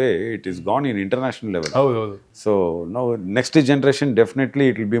today, it is gone in international level. ಹೌದು. So now next generation, definitely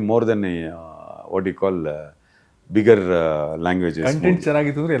it will be more than what you call bigger languages. Content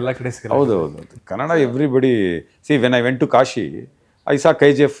ಚೆನ್ನಾಗಿತ್ತು ಅಂದ್ರೆ ಎಲ್ಲ ಕಡೆ ಸಿಗಲ್ಲ. ಹೌದು. Kannada, everybody. See, when I went to Kashi, I saw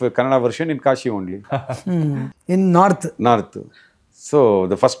KGF Kannada version in Kashi only. In North. So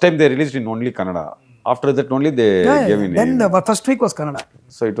the first time they released in only Kannada. After that only they gave in. Then the first week was Kannada.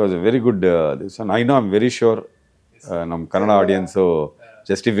 So it was a very good this one. I know, I'm very sure ನಮ್ಮ Kannada audience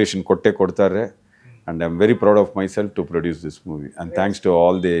justification ಕೊಟ್ಟೆ ಕೊಡ್ತಾರೆ. And I'm very proud of myself to produce this movie. And thanks to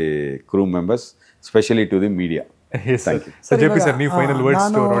all the crew members, especially to the media. Thank you. So JP sir, ನೀವು final words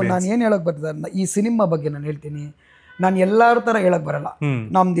to our audience. ನಾನು ಏನು ಹೇಳಕ್ ಬರ್ತದೆ ಈ cinema ಬಗ್ಗೆ ನಾನು ಹೇಳ್ತೀನಿ. ನಾನು ಎಲ್ಲರ ಥರ ಹೇಳಕ್ ಬರಲ್ಲ.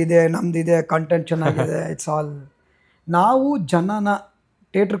 ನಮ್ದಿದೆ ಕಂಟೆಂಟ್ ಚೆನ್ನಾಗಿದೆ, ಇಟ್ಸ್ ಆಲ್. ನಾವು ಜನನ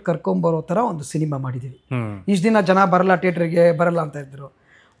ಥಿಯೇಟ್ರಿಗೆ ಕರ್ಕೊಂಬರೋ ಥರ ಒಂದು ಸಿನಿಮಾ ಮಾಡಿದ್ದೀವಿ. ಇಷ್ಟು ದಿನ ಜನ ಬರಲ್ಲ, ಥಿಯೇಟ್ರಿಗೆ ಬರಲ್ಲ ಅಂತ ಇದ್ರು.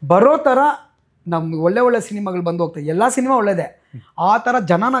 ಬರೋ ಥರ ನಮ್ಗೆ ಒಳ್ಳೆ ಸಿನಿಮಾಗಳು ಬಂದು ಹೋಗ್ತವೆ. ಎಲ್ಲ ಸಿನಿಮಾ ಒಳ್ಳೆಯದೇ. ಆ ಥರ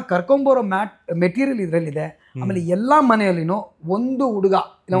ಜನನ ಕರ್ಕೊಂಬರೋ ಮೆಟೀರಿಯಲ್ ಇದರಲ್ಲಿದೆ. ಆಮೇಲೆ ಎಲ್ಲ ಮನೆಯಲ್ಲಿನೂ ಒಂದು ಹುಡುಗ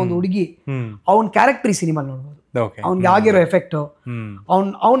ಇಲ್ಲ ಒಂದು ಹುಡುಗಿ ಅವ್ನ ಕ್ಯಾರೆಕ್ಟರ್ ಈ ಸಿನಿಮಾ ನೋಡ್ಬೋದು. ಅವ್ನಿಗೆ ಆಗಿರೋ ಎಫೆಕ್ಟು,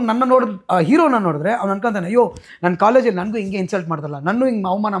 ಅವ್ನು ನನ್ನ ಹೀರೋನ ನೋಡಿದ್ರೆ ಅವ್ನು ಅನ್ಕೊಂತಾನೆ, ಅಯ್ಯೋ ನನ್ನ ಕಾಲೇಜಲ್ಲಿ ನನಗೂ ಹಿಂಗೆ ಇನ್ಸಲ್ಟ್ ಮಾಡ್ದಲ್ಲ, ನನ್ನೂ ಹಿಂಗೆ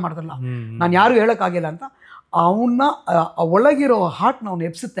ಅವಮಾನ ಮಾಡ್ದಲ್ಲ, ನಾನು ಯಾರಿಗೂ ಹೇಳೋಕ್ಕಾಗಿಲ್ಲ ಅಂತ. ಅವನ್ನ ಒಳಗಿರೋ ಹಾರ್ಟ್ನ ಅವ್ನು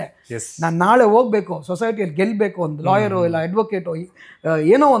ಎಪ್ಸುತ್ತೆ. ನಾನು ನಾಳೆ ಹೋಗ್ಬೇಕು, ಸೊಸೈಟಿಯಲ್ಲಿ ಗೆಲ್ಲಬೇಕು, ಒಂದು ಲಾಯರು ಇಲ್ಲ ಅಡ್ವೊಕೇಟು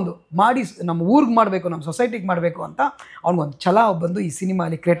ಏನೋ ಒಂದು ಮಾಡಿ ನಮ್ಮ ಊರಿಗೆ ಮಾಡಬೇಕು, ನಮ್ಮ ಸೊಸೈಟಿಗೆ ಮಾಡಬೇಕು ಅಂತ ಅವ್ನಿಗೊಂದು ಛಲ ಬಂದು ಈ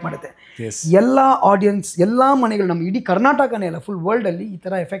ಸಿನಿಮಾಲಿ ಕ್ರಿಯೇಟ್ ಮಾಡುತ್ತೆ. ಎಲ್ಲ ಆಡಿಯನ್ಸ್, ಎಲ್ಲ ಮನೆಗಳು, ನಮ್ಮ ಇಡೀ ಕರ್ನಾಟಕನೇ ಅಲ್ಲ, ಫುಲ್ ವರ್ಲ್ಡಲ್ಲಿ ಈ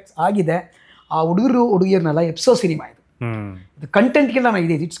ಥರ ಎಫೆಕ್ಟ್ಸ್ ಆಗಿದೆ. ಆ ಹುಡುಗಿಯರನ್ನೆಲ್ಲ ಎಪ್ಸೋ ಸಿನಿಮಾ ಇದು. ಕಂಟೆಂಟ್ಗೆಲ್ಲ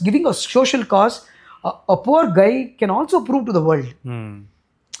ಇದೆ. It's giving a social cos. A poor Guy can also prove to the world.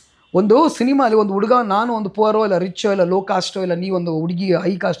 ಒಂದು ಸಿನಿಮಾಲಿ ಒಂದು ಹುಡುಗ, ನಾನು ಒಂದು ಪುವರೋ ಇಲ್ಲ ರಿಚೋ ಇಲ್ಲ ಲೋ ಕಾಸ್ಟೋ ಇಲ್ಲ ನೀವೊಂದು ಹುಡುಗಿ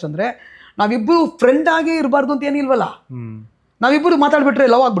ಹೈ ಕಾಸ್ಟ್ ಅಂದರೆ ನಾವಿಬ್ಬರು ಫ್ರೆಂಡ್ ಆಗೇ ಇರಬಾರ್ದು ಅಂತ ಏನಿಲ್ವಲ್ಲ. ನಾವಿಬ್ಬರು ಮಾತಾಡ್ಬಿಟ್ರೆ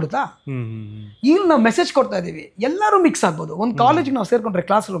ಲವ್ ಆಗ್ಬಿಡುತ್ತಾ? ಇಲ್ಲಿ ನಾವು ಮೆಸೇಜ್ ಕೊಡ್ತಾ ಇದ್ದೀವಿ, ಎಲ್ಲರೂ ಮಿಕ್ಸ್ ಆಗ್ಬೋದು. ಒಂದು ಕಾಲೇಜಿಗೆ ನಾವು ಸೇರ್ಕೊಂಡ್ರೆ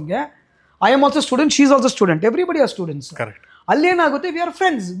ಕ್ಲಾಸ್ ರೂಮ್ಗೆ, I am also student, she is also student, everybody are students. ಅಲ್ಲೇನಾಗುತ್ತೆ, we are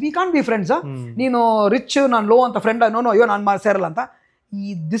friends, we can't be friends. ನೀನು ರಿಚ್ ನಾನು ಲೋ ಅಂತ ಫ್ರೆಂಡ್, ನೋ ಅಯ್ಯೋ ನಾನು ಸೇರಲ್ಲ ಅಂತ.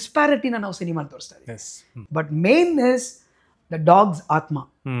 ಈ ಡಿಸ್ಪ್ಯಾರಿಟಿನ ನಾವು ಸಿನಿಮಾ ತೋರಿಸ್ತಾ ಇದ್ದೀವಿ. But main is the dogs ಆತ್ಮ,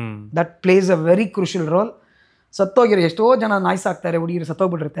 that place a very crucial role. ಸತ್ತೋಗಿರೋ ಎಷ್ಟೋ ಜನ ನಾಯ್ಸಾಗ್ತಾರೆ, ಹುಡುಗಿರು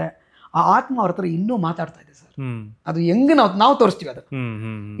ಸತ್ತೋಗ್ಬಿಟ್ಟಿರುತ್ತೆ, ಆ ಆತ್ಮ ಅವ್ರ ಹತ್ರ ಇನ್ನೂ ಮಾತಾಡ್ತಾ ಇದೆ ಸರ್. ಅದು ಹೆಂಗೆ ನಾವು ತೋರಿಸ್ತೀವಿ, ಅದು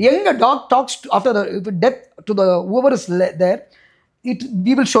ಹೆಂಗೆ dog tax after the death to the ಹೂವರ್ is there.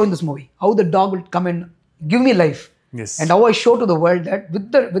 We will show in this movie how the dog will come and give me life. And how I show to the world that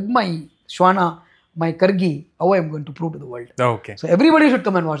with my Shwana, my Karki, how I am going to prove to the world. So everybody should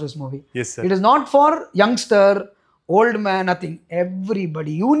come and watch this movie. It is not for youngster, old man, nothing.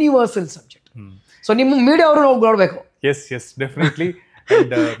 Everybody, universal subject. So ನಿಮ್ಮ media ಅವರು ನೋಡ್ಬೇಕು. Definitely.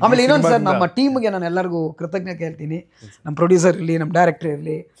 ಆಮೇಲೆ ಇನ್ನೊಂದು sir, ನಮ್ಮ ಟೀಮ್ಗೆ ನಾನು ಎಲ್ಲರಿಗೂ ಕೃತಜ್ಞತೆ ಹೇಳ್ತೀನಿ. ನಮ್ಮ ಪ್ರೊಡ್ಯೂಸರ್ ಇರಲಿ, ನಮ್ಮ ಡೈರೆಕ್ಟರ್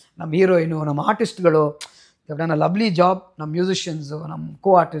ಇರಲಿ, ನಮ್ಮ ಹೀರೋಯಿನು, ನಮ್ಮ ಆರ್ಟಿಸ್ಟ್ಗಳು, ನನ್ನ ಲವ್ಲಿ ಜಾಬ್, ನಮ್ಮ ಮ್ಯೂಸಿಷಿಯನ್ಸು, ನಮ್ಮ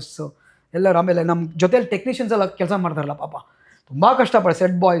ಕೋ ಆರ್ಟಿಸ್ಟ್ಸು ಎಲ್ಲರೂ. ಆಮೇಲೆ ನಮ್ಮ ಜೊತೆಲಿ ಟೆಕ್ನಿಷಿಯನ್ಸ್ ಎಲ್ಲ ಕೆಲಸ ಮಾಡ್ತಾರಲ್ಲ ಪಾಪ, ತುಂಬ ಕಷ್ಟಪಡಿ,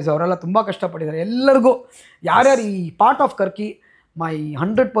 ಸೆಟ್ ಬಾಯ್ಸ್ ಅವರೆಲ್ಲ ತುಂಬ ಕಷ್ಟಪಟ್ಟಿದ್ದಾರೆ. ಎಲ್ಲರಿಗೂ ಯಾರ್ಯಾರು ಈ part of Karki, my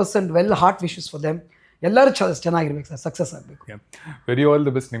 100% well heart wishes for them. ಎಲ್ಲರೂ ಚೆನ್ನಾಗಿರ್ಬೇಕು ಸರ್, ಸಕ್ಸಸ್ ಆಗಬೇಕು. ವೆರಿ ಆಲ್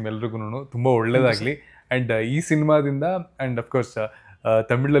ದಿ ಬೆಸ್ಟ್ ನಿಮ್ಮೆಲ್ರಿಗೂ, ತುಂಬ ಒಳ್ಳೇದಾಗಲಿ. ಆ್ಯಂಡ್ ಈ ಸಿನಿಮಾದಿಂದ ಆ್ಯಂಡ್ ಅಫ್ಕೋರ್ಸ್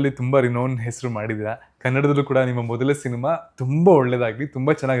ತಮಿಳಲ್ಲಿ ತುಂಬ ರಿನೌನ್ ಹೆಸರು ಮಾಡಿದ್ದೀರಾ, ಕನ್ನಡದಲ್ಲೂ ಕೂಡ ನಿಮ್ಮ ಮೊದಲ ಸಿನಿಮಾ ತುಂಬ ಒಳ್ಳೇದಾಗಲಿ,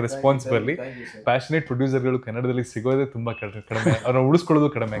 ತುಂಬ ಚೆನ್ನಾಗಿ ರೆಸ್ಪಾನ್ಸ್ ಬರಲಿ. ಪ್ಯಾಷನೇಟ್ ಪ್ರೊಡ್ಯೂಸರ್ಗಳು ಕನ್ನಡದಲ್ಲಿ ಸಿಗೋದೇ ತುಂಬ ಕಡಿಮೆ, ಅವ್ರನ್ನ ಉಳಿಸ್ಕೊಳ್ಳೋದು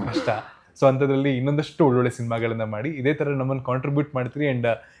ಕಡಿಮೆ, ಕಷ್ಟ. ಸೊ ಅಂಥದ್ರಲ್ಲಿ ಇನ್ನೊಂದಷ್ಟು ಒಳ್ಳೊಳ್ಳೆ ಸಿನಿಮಾಗಳನ್ನ ಮಾಡಿ ಇದೇ ಥರ ನಮ್ಮನ್ನು ಕಾಂಟ್ರಿಬ್ಯೂಟ್ ಮಾಡ್ತೀರಿ. ಆ್ಯಂಡ್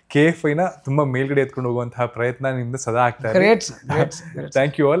KFIನ ತುಂಬ ಮೇಲ್ಗಡೆ ಎತ್ಕೊಂಡು ಹೋಗುವಂತಹ ಪ್ರಯತ್ನ ನಿಮ್ದು ಸದಾ ಆಗ್ತಾ ಇದೆ. Great.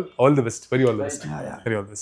 Thank you all the best. Very all the best.